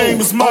 The game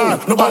is mine,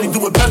 nobody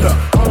do it better.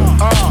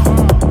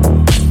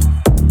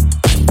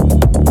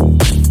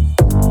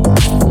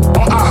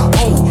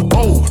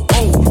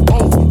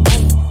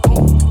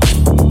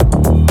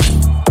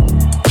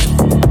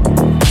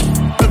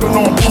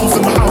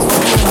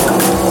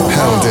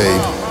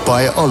 Heldeep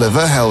by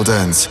Oliver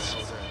Heldens.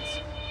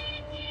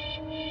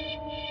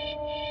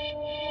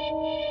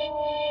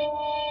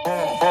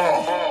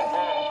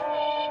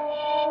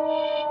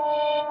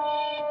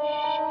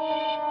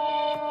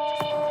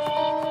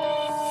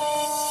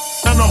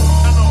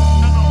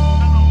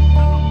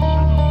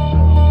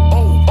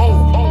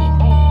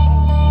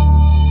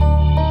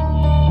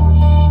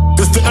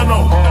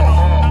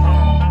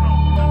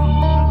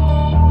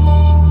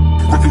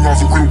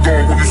 Recognize a real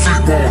dog when you see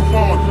one.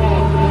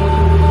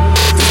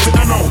 It's the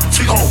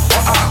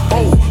N-O-T-O-R-I-O-U-S.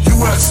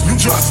 You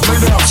just lay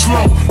down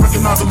slow.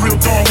 Recognize a real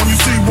dog when you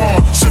see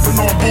one. Sipping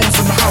on booze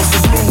in the house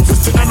of blues.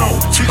 It's the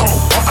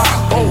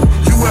N-O-T-O-R-I-O-U-S.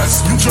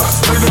 You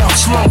just lay down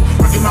slow.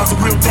 Recognize a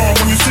real dog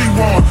when you see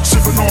one.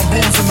 Sipping on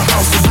booze in the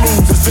house of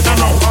blues. It's the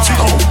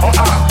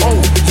N-O-T-O-R-I-O-U-S.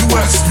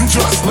 You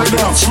just lay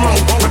down slow.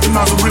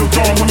 Recognize a real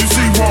dog when you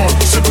see one.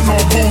 Sipping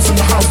on booze in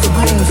the house of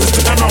blues. It's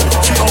the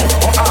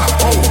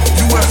N-O-T-O-R-I-O-U-S.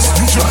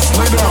 You just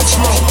lay down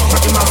slow.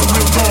 Recognize a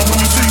real dog when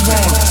you see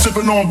one.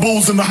 Sipping on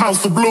booze in the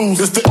house of blues.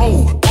 It's the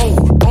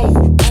O-O-O.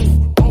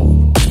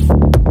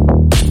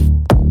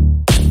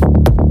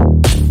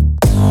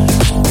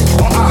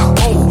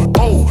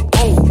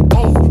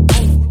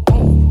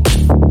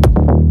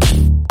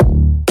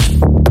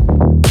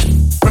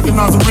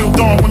 Recognize a real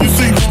dog when you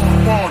see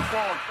one.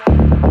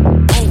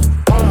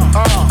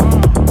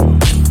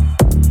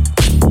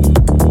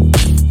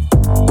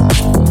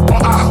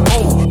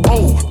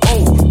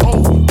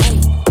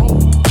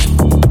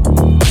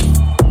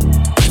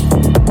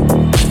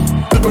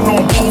 Living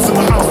on booze in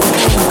the house.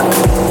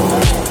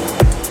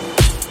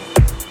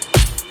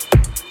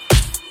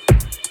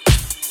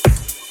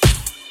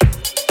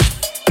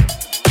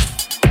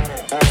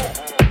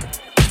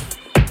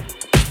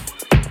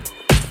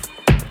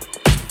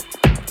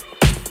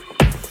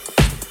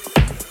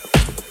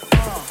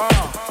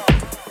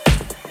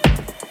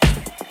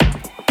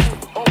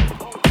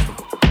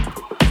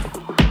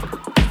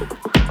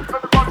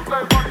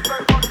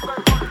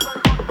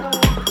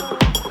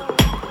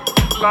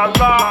 La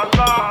la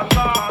la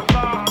la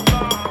la.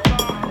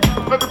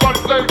 Everybody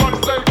say,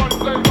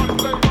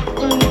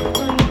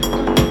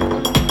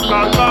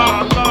 la la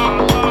la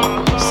la.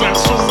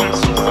 Sansu.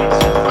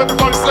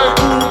 Everybody say,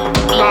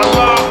 la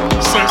la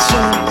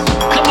Sansu.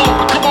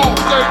 Come on,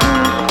 say,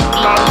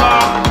 la la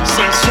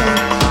Sansu.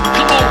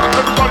 Come on,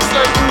 everybody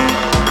say,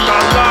 la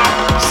la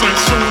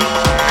Sansu.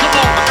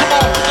 Come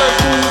on, say,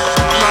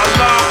 la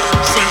la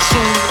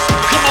Sansu.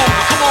 Come on.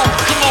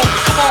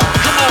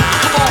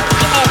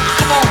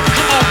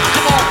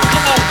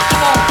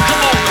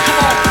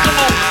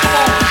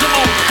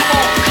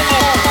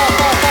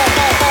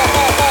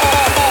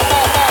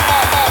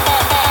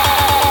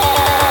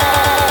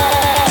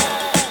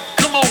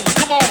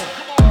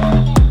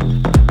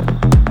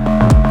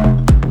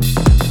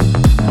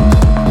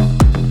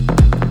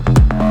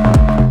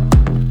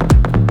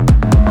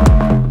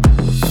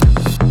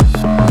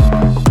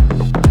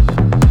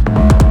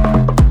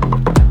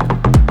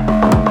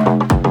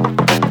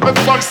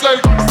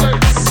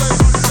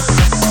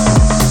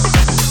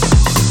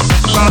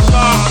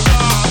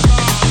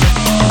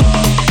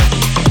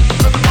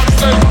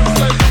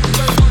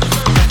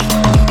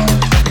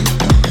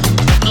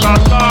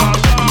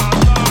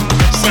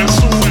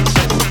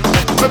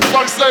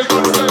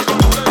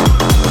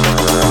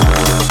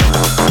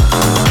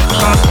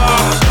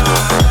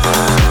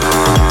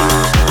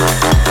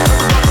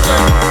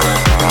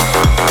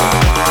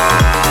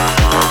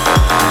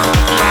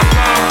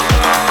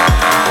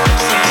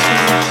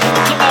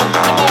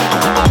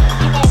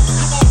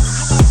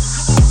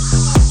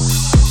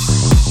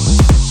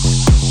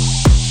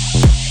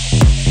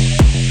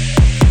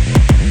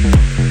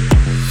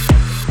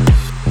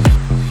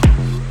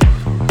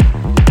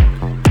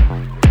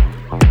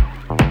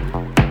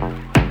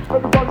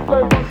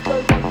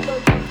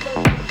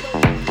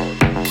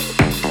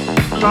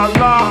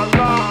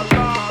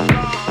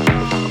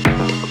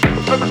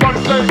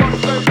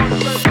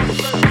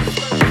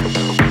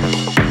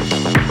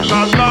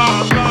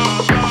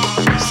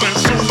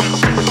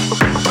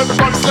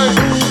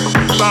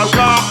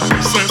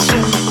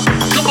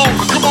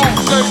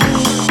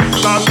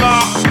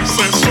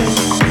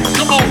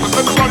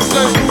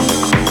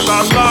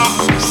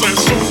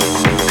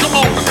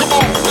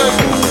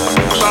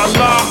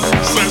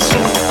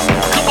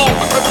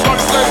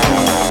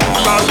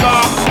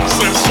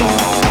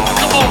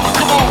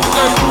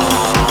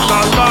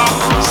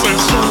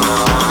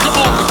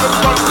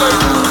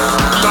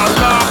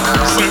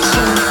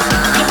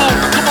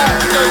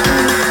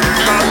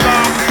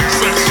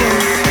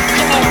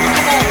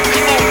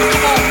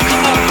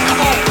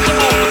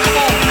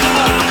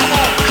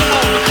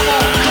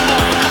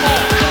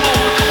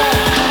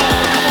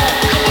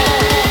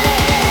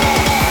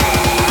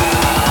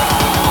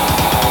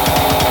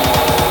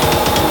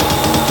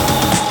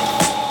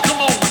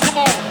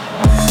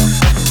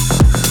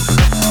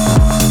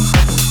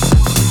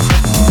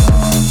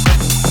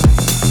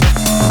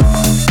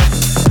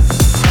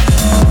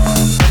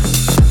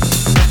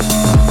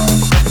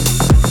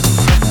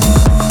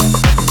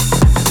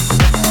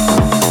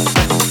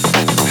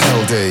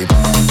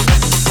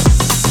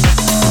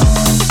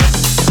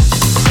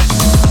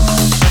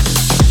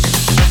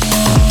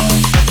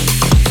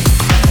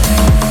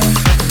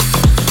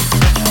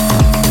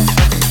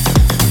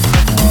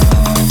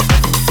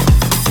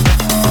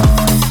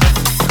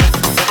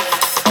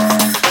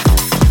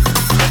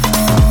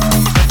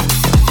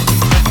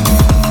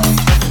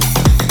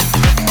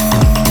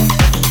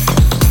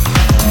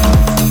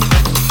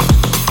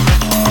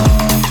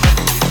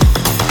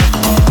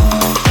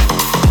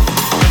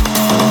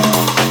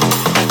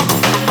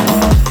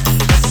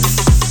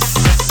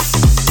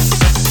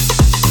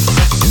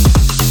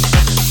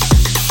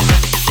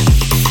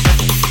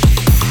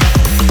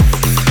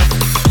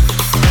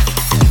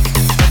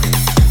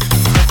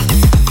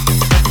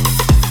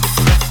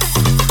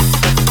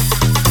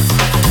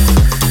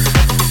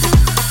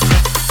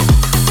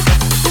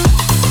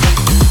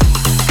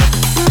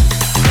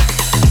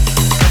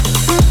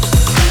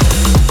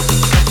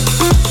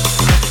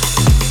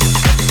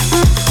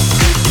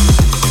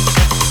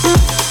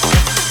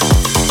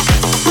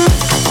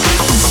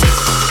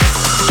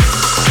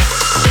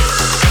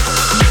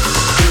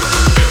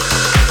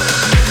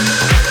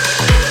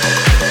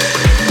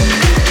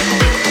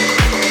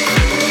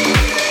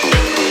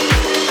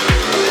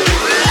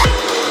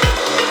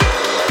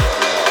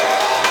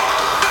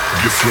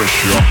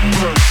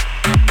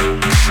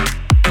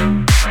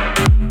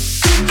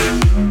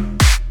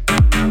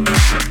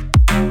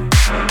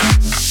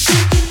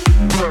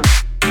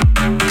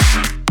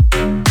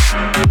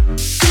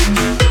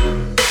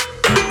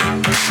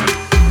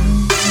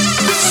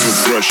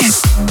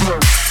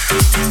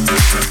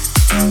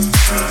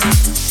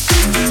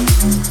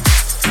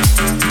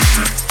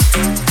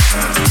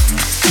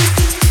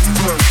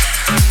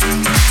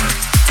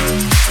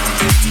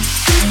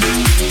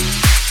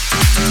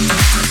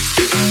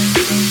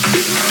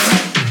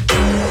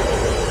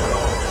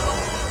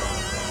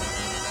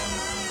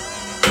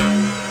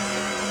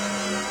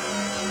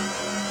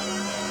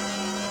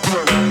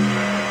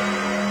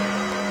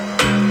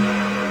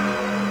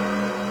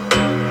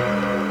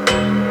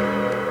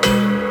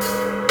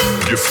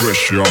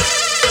 fresh, y'all.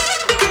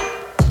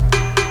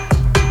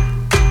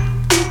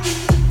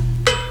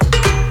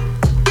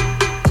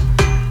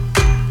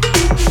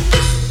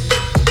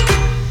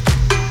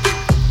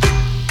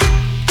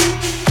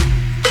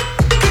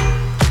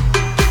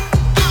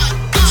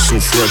 So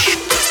fresh.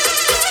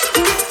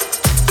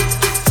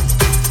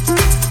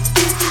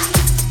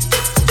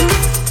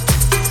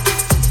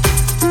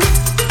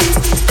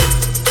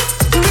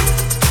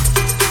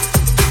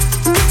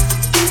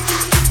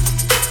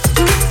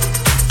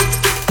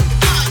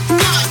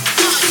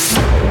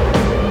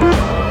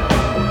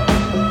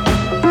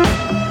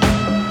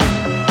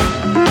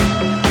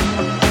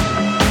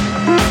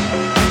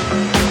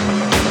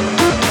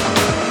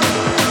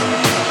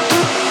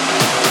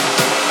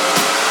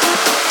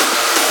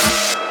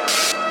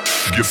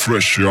 Get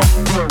fresh, y'all.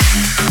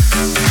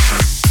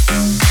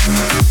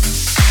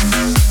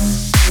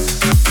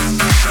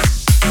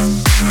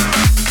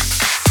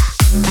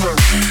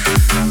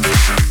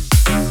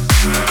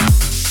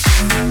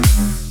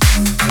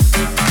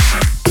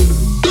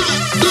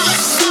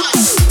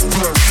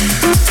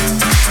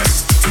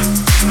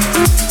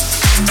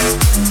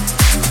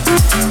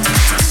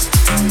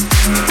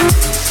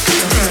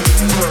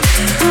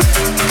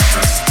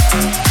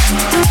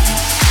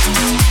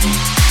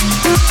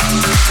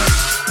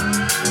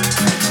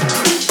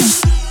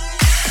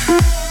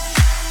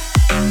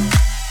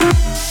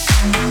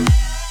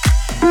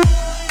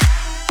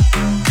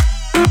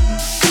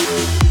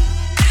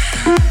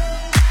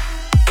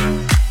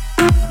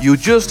 You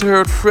just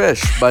heard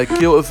Fresh by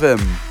Kill FM,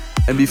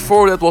 and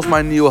before that was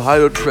my new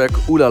Hido track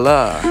Ooh La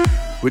La,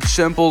 which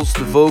samples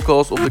the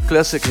vocals of the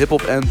classic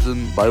hip-hop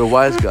anthem by the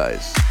Wise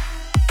Guys.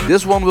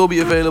 This one will be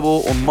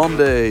available on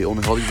Monday on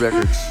Heldeep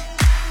Records.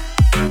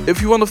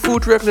 If you want a full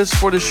track list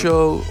for the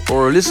show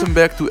or listen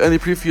back to any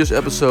previous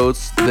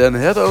episodes, then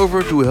head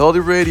over to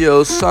Heldeep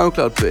Radio's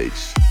SoundCloud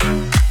page.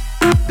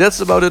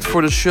 That's about it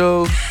for the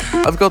show.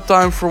 I've got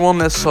time for one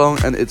last song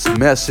and it's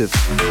massive.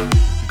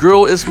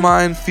 Girl Is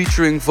Mine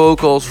featuring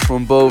vocals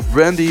from both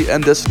Brandy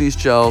and Destiny's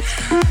Child,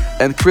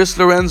 and Chris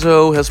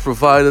Lorenzo has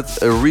provided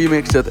a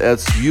remix that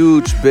adds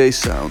huge bass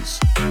sounds.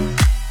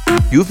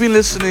 You've been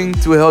listening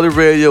to Heldeep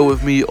Radio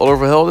with me,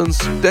 Oliver Heldens.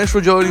 Thanks for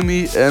joining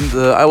me, and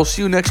I will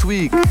see you next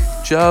week.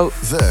 Ciao.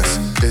 This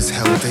is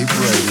Heldeep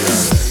Radio.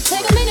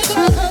 Take a minute,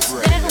 girl, hunt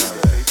down.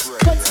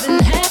 What's been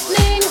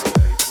happening?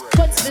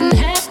 What's been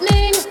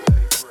happening?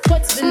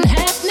 What's been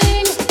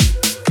happening?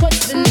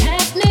 What's been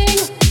happening?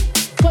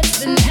 What's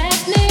been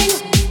happening?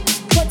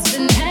 What's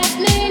been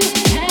happening?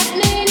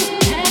 Happening,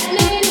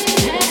 happening,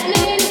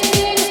 happening.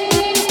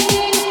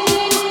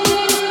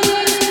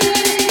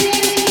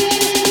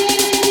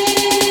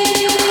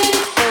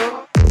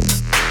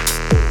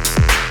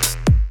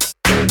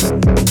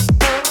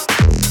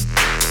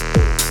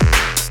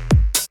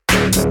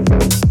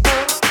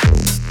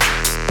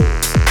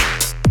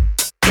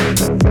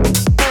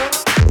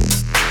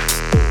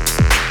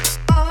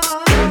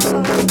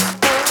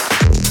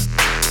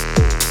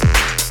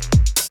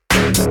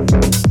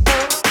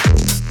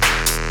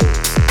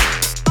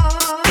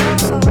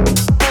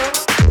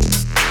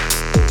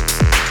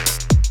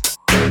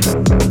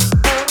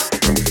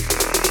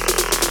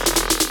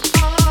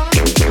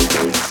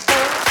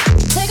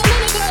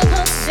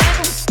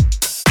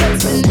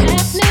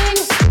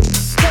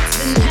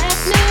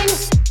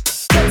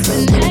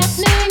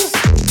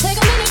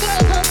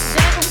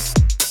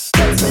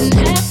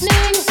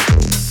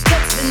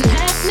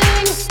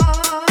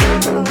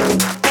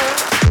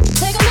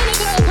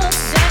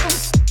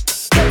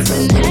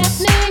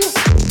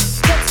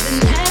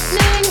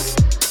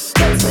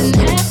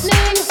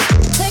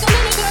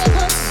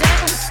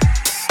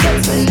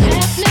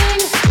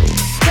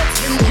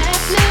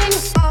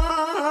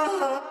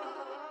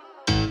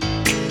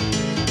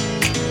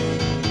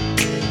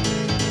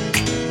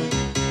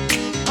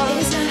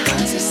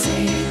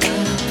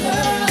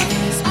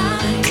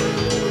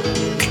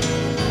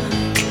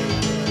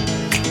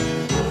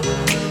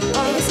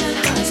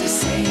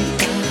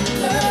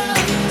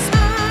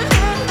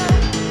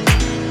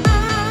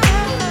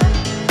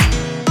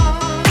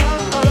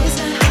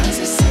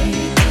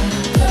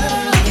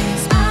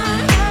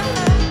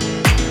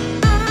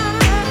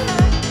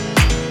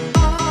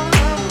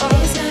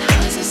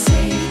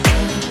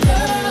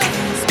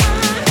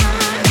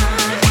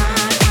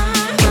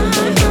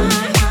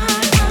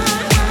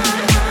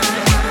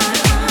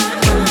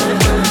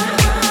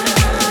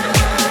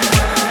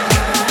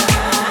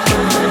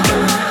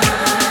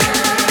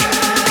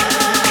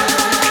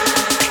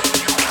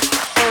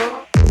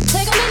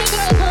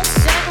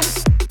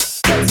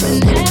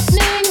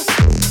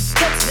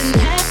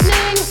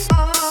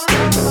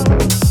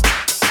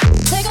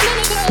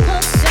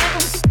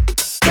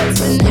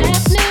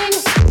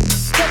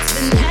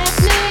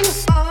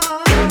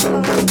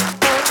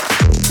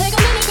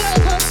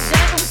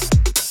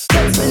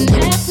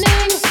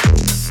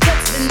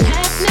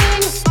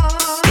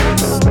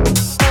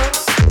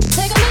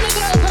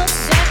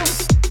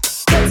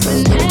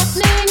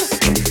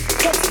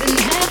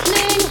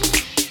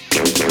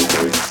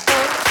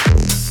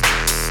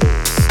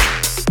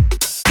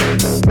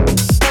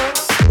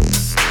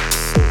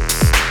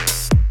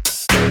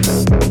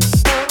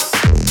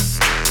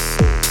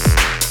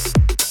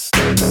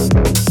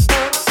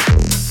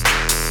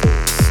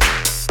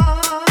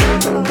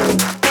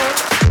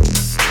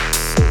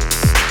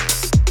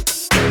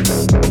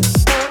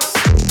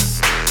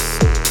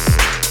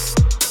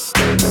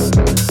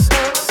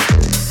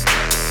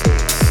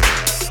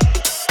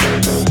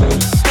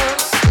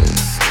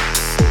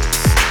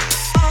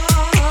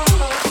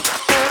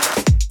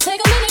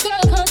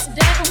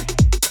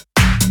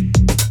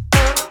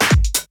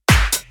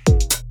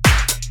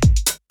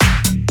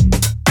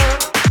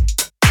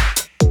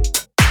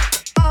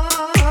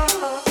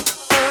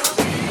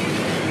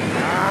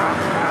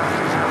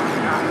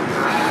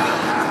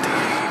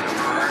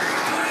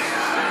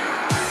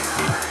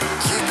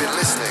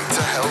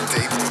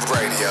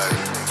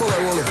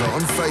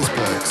 on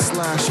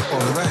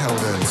Facebook/Oliver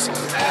Heldens.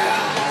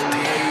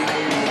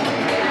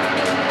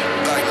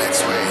 Back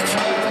next week,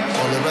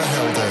 Oliver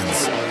Heldens,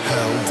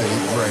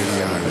 Heldeep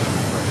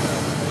Radio.